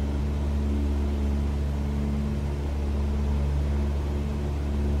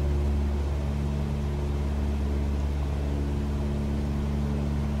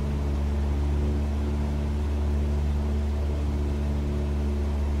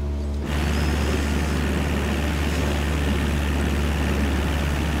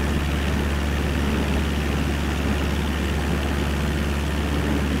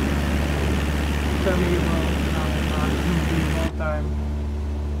 Tell me more time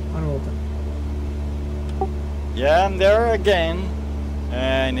on water. Yeah, I'm there again,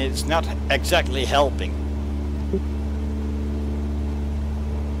 and it's not exactly helping.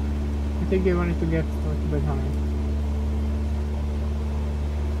 I think you wanted to get a little bit higher.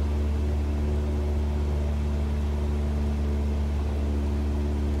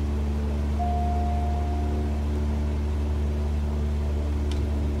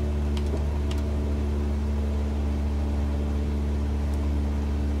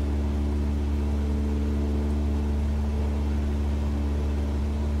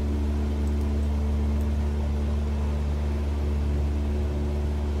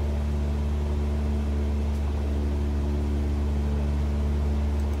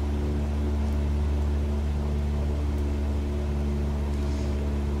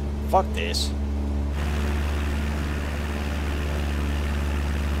 Fuck this.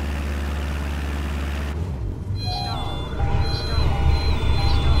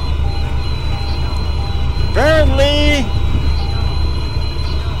 Apparently,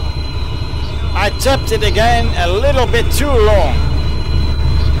 I tapped it again a little bit too long.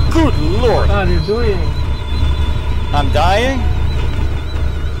 Good lord. What are you doing? I'm dying?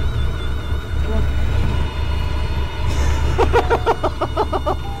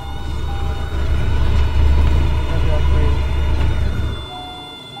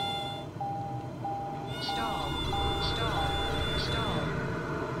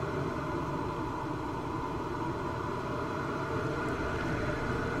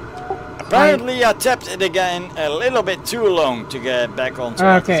 Apparently I tapped it again a little bit too long to get back onto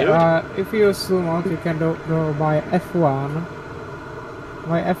Okay, altitude. if you zoom out, you can go by F1.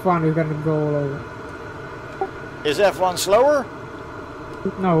 By F1 you can go lower. Is F1 slower?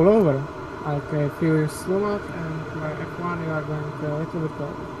 No, lower. Okay, if you zoom out and by F1 you are going to a little bit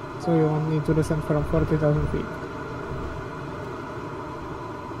lower. So you won't need to descend from 40,000 feet.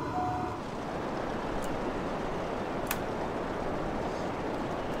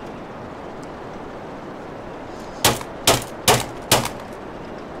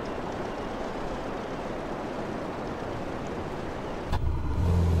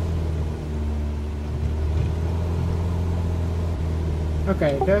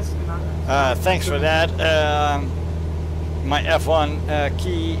 Okay, that's enough. Thanks for that. My F1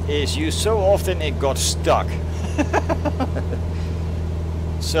 key is used so often it got stuck.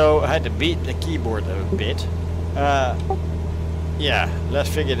 So I had to beat the keyboard a bit. Yeah, let's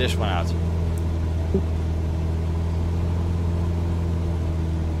figure this one out.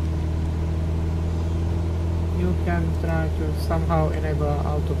 You can try to somehow enable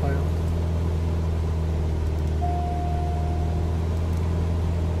autopilot.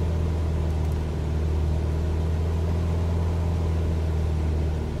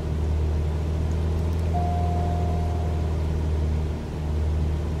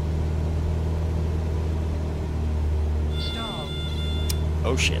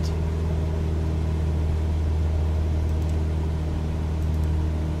 Oh shit.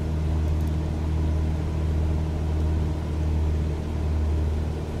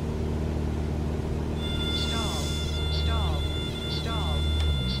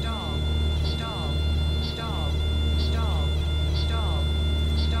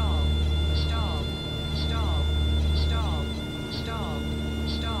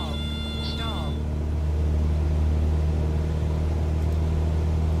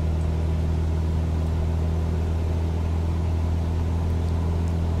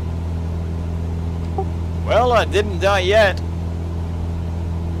 Well, I didn't die yet.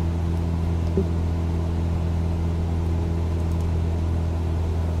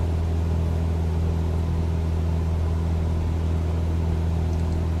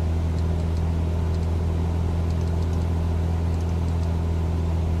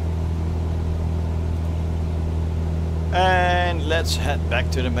 And let's head back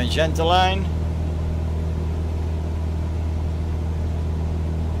to the magenta line.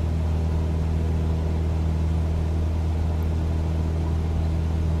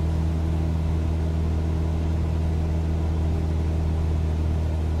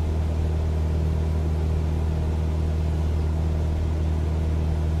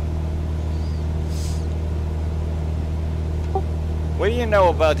 What do you know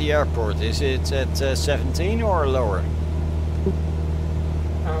about the airport? Is it at 17 or lower?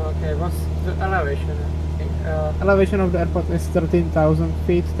 Okay, what's the elevation? Elevation of the airport is 13,000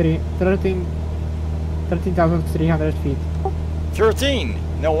 feet, 13,300 feet. 13!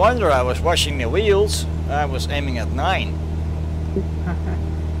 No wonder I was washing the wheels. I was aiming at 9.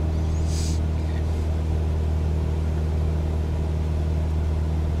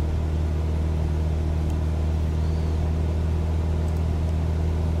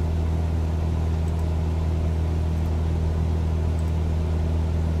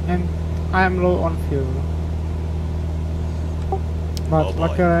 And I am low on fuel. But Oh boy.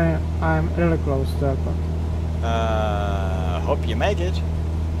 luckily I'm really close to the airport. Hope you make it.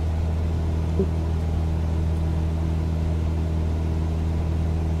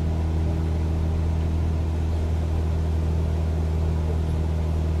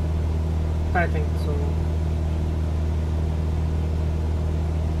 I think so.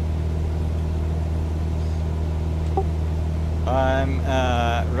 I'm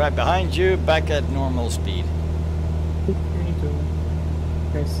right behind you, back at normal speed. Me too.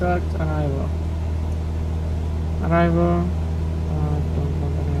 Okay, select arrival. Arrival. Don't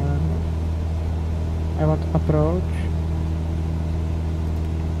want any arrival. I want approach.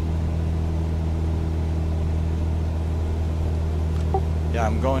 Yeah,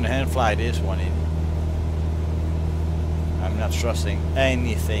 I'm going to hand fly this one in. I'm not trusting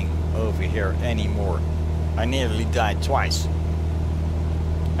anything over here anymore. I nearly died twice.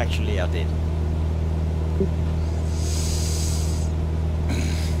 Actually, I did.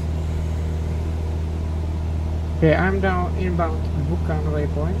 Okay, I'm down inbound Bukan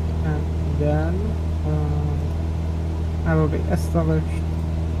waypoint, and then I will be established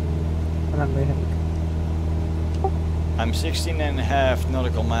runway heading. I'm 16.5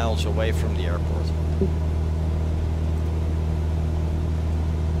 nautical miles away from the airport.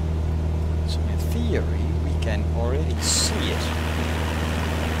 So in theory, we can already see it.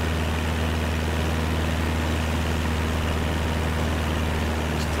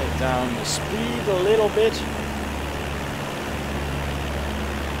 Let's take down the speed a little bit.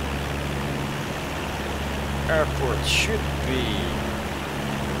 Airport should be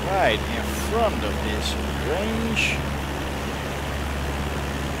right in front of this range.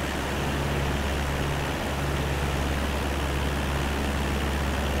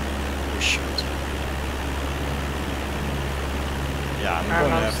 Shoot. Yeah, I'm going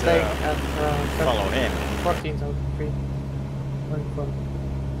to have to follow him. 14,000 feet. Going for.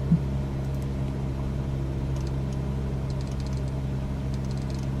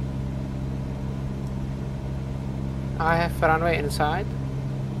 I have runway inside.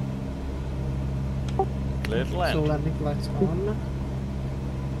 Clear to land. So landing lights on.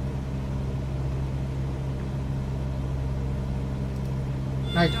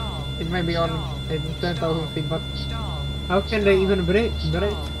 Like, it may be on 10,000 feet, but how can they even brake here?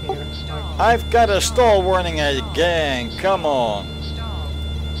 Like, I've got a stall warning again. Come on.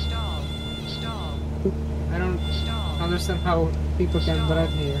 I don't understand how people can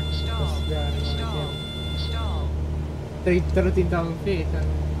brake here. Because they are like 13,000 feet. And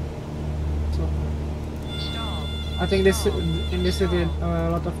so I think this in this city a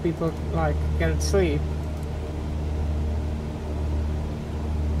lot of people like can't sleep.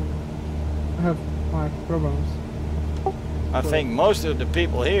 Have like problems. I think most of the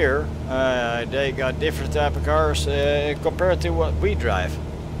people here, they got different type of cars compared to what we drive.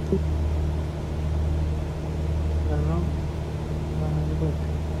 I don't know.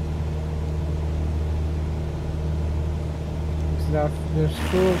 There's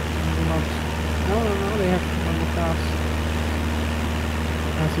two, not... No, they have normal cars.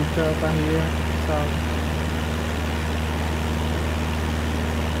 I see Toyota here, so...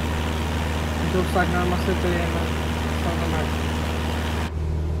 It looks like normal city in South America.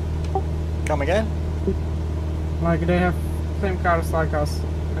 Come again? Like they have same cars like us.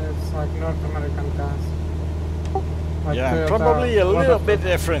 It's like North American cars. Like Yeah, Toyota, probably a little of- bit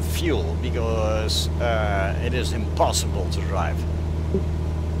different fuel because it is impossible to drive.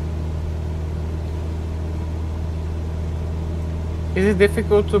 Is it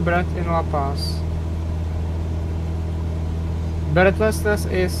difficult to breathe in La Paz? Breathlessness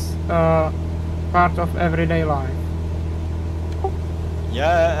is part of everyday life.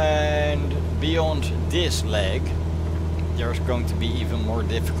 Yeah, and beyond this leg, there's going to be even more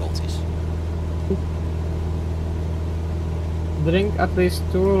difficulties. Drink at least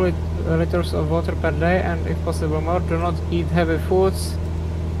 2 liters of water per day and if possible more. Do not eat heavy foods.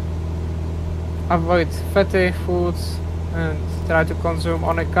 Avoid fatty foods and try to consume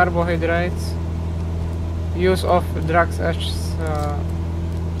only carbohydrates. Use of drugs as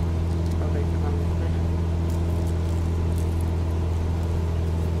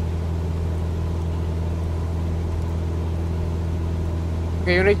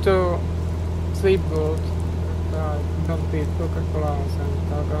okay, you need to sleep good. Don't eat Coca-Colas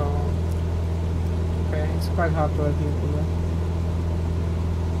and alcohol. Okay, it's quite hard to let you do that.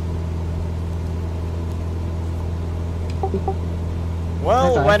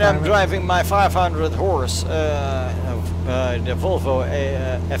 Well, Okay, when I'm fine. driving my 500 horse, the Volvo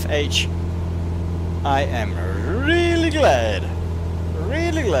FH, I am really glad.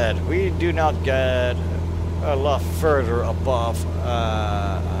 Really glad we do not get a lot further above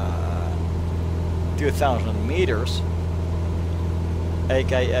 2,000 meters,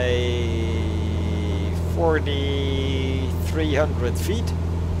 aka 4,300 feet,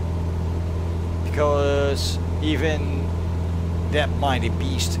 because even that mighty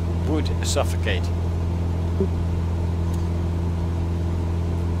beast would suffocate.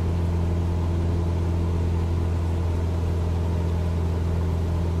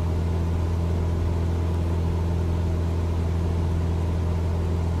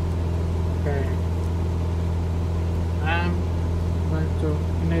 Okay. I'm going to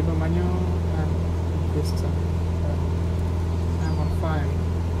enable manual and this I'm on 5.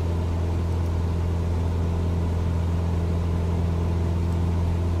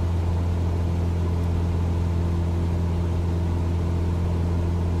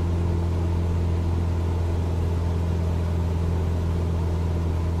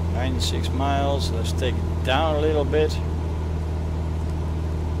 Six miles, let's take it down a little bit.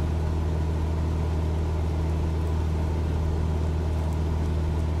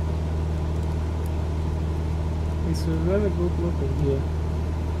 It's very good looking here.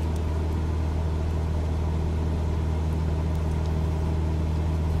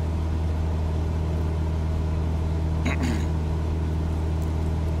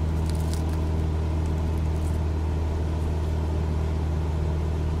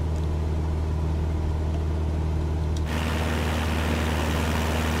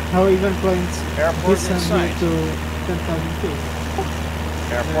 How even planes Airport in descend sight. to 10,000 feet?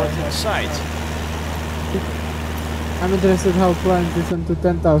 Airport in sight. I'm interested how planes descend to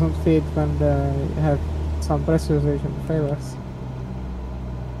 10,000 feet when they have some pressurization failures.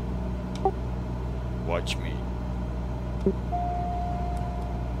 Watch me. Okay,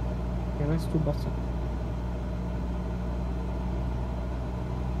 let's do bottom.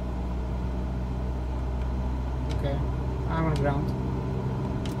 Okay, I'm on ground.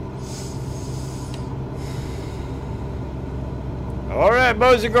 Alright,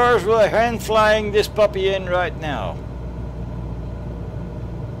 boys and girls, we're hand flying this puppy in right now.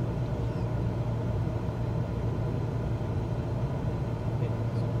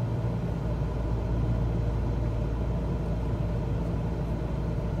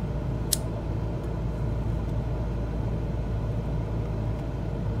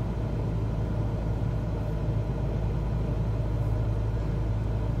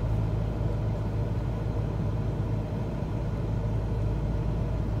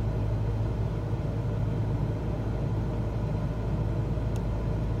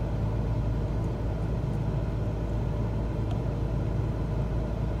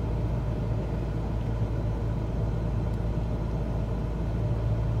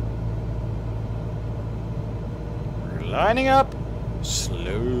 Lining up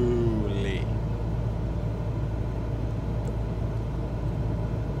slowly.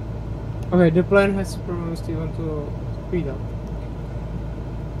 Okay, the plane has pronounced you want to speed up.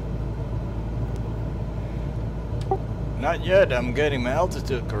 Not yet, I'm getting my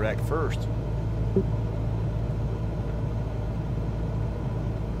altitude correct first.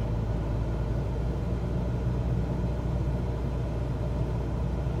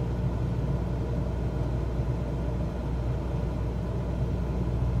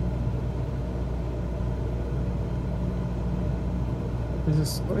 This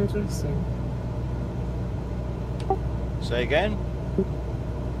is so interesting. Say again?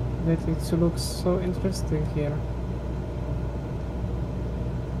 That it looks so interesting here.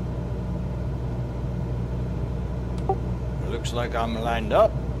 Looks like I'm lined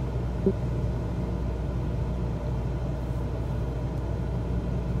up.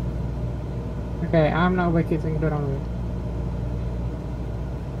 Okay, I'm now vacating the runway.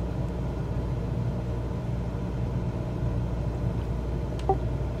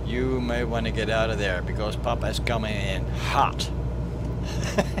 You may want to get out of there because Papa's coming in hot.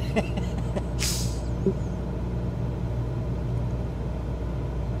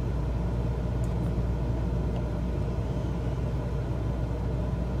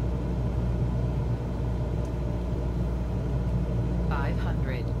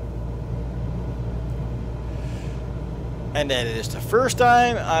 And that is the first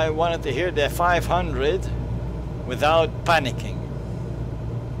time I wanted to hear that 500 without panicking.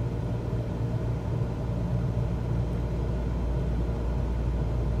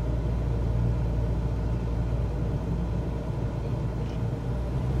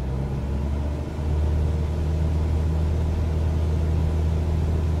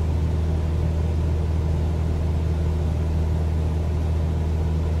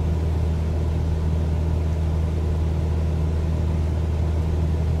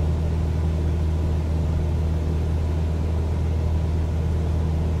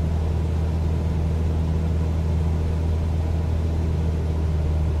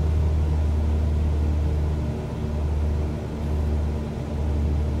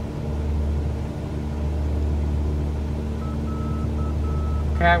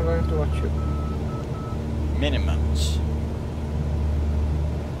 Okay, I'm going to watch you. Minimums.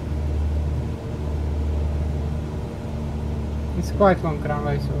 It's quite long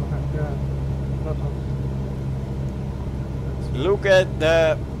runway, so yeah, not long. Look at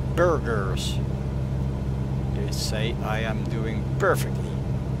the burgers. They say I am doing perfectly.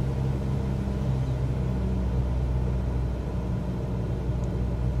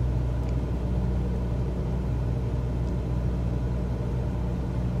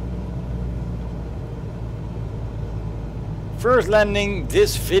 First landing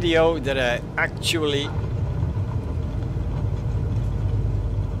this video that I actually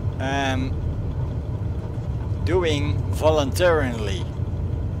am doing voluntarily.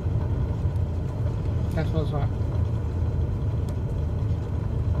 That was one.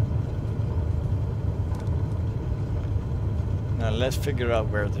 Now let's figure out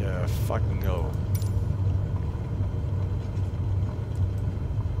where to fucking go.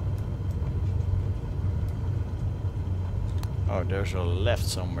 Oh, there's a left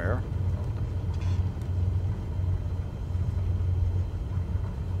somewhere.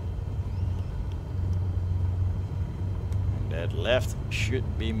 And that left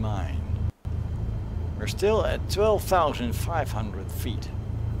should be mine. We're still at 12,500 feet.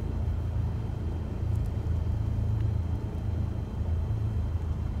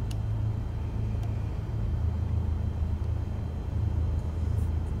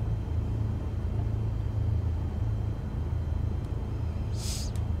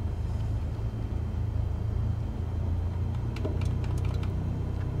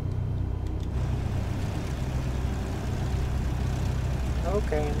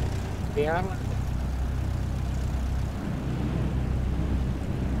 Okay, yeah.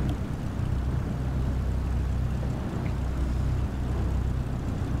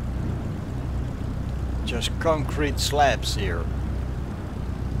 Just concrete slabs here.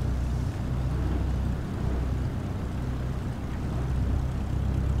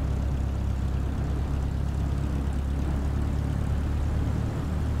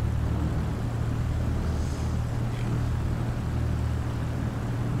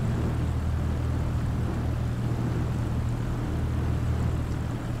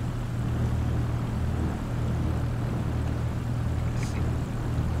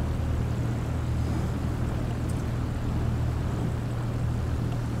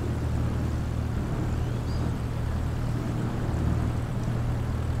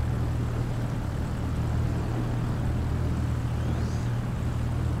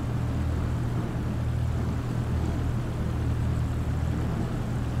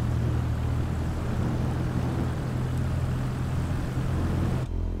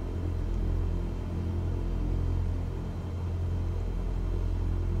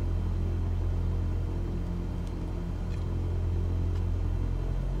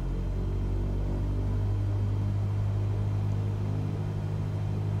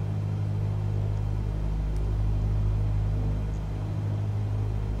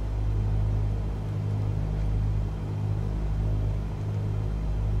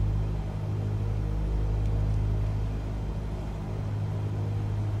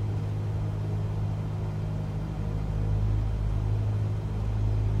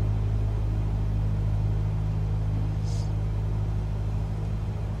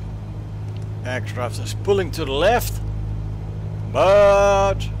 Aircraft is pulling to the left,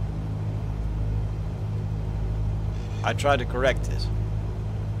 but I try to correct it.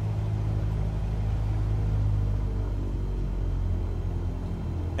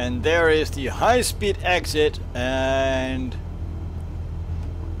 And there is the high-speed exit, and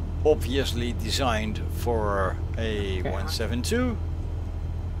obviously designed for a Okay. 172.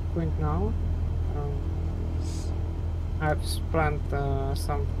 Going now. I've planned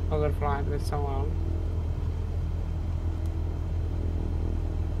some other flight with someone.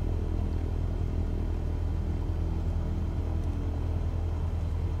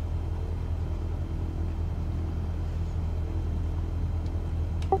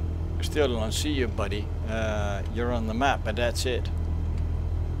 Still don't see you, buddy. You're on the map, but that's it.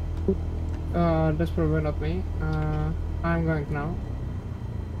 That's probably not me. I'm going now.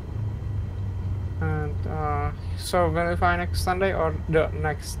 And so will we fly next Sunday or the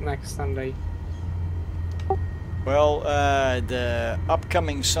next Sunday? Well, the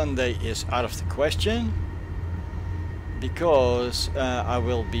upcoming Sunday is out of the question because I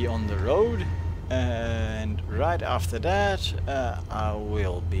will be on the road, and right after that I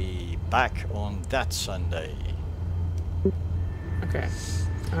will be back on that Sunday. Okay.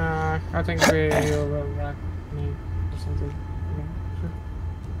 I think we will wrap me or something. Okay,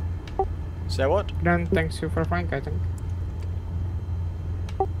 sure. Say what? Then thanks you for flying, I think.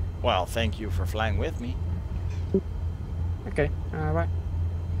 Well, thank you for flying with me. Okay, bye.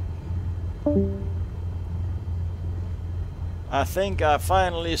 I think I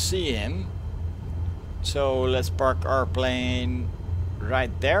finally see him. So let's park our plane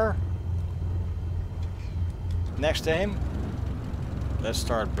right there. Next to him. Let's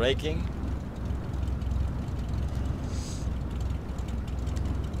start braking.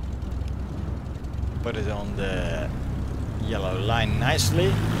 Put it on the yellow line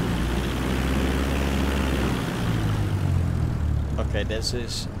nicely. Okay, this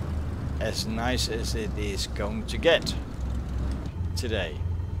is as nice as it is going to get today.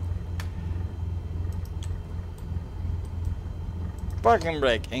 Parking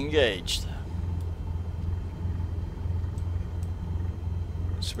brake engaged.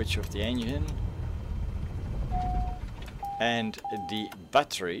 Switch off the engine and the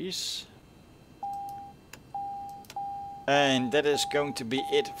batteries. And that is going to be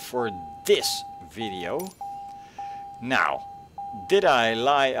it for this video. Now, did I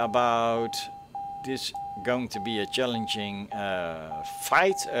lie about this going to be a challenging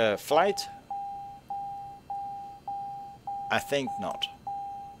flight? I think not.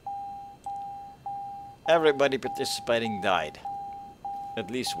 Everybody participating died. At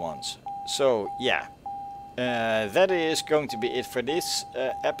least once. So yeah, that is going to be it for this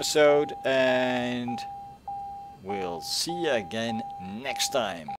episode, and we'll see you again next time.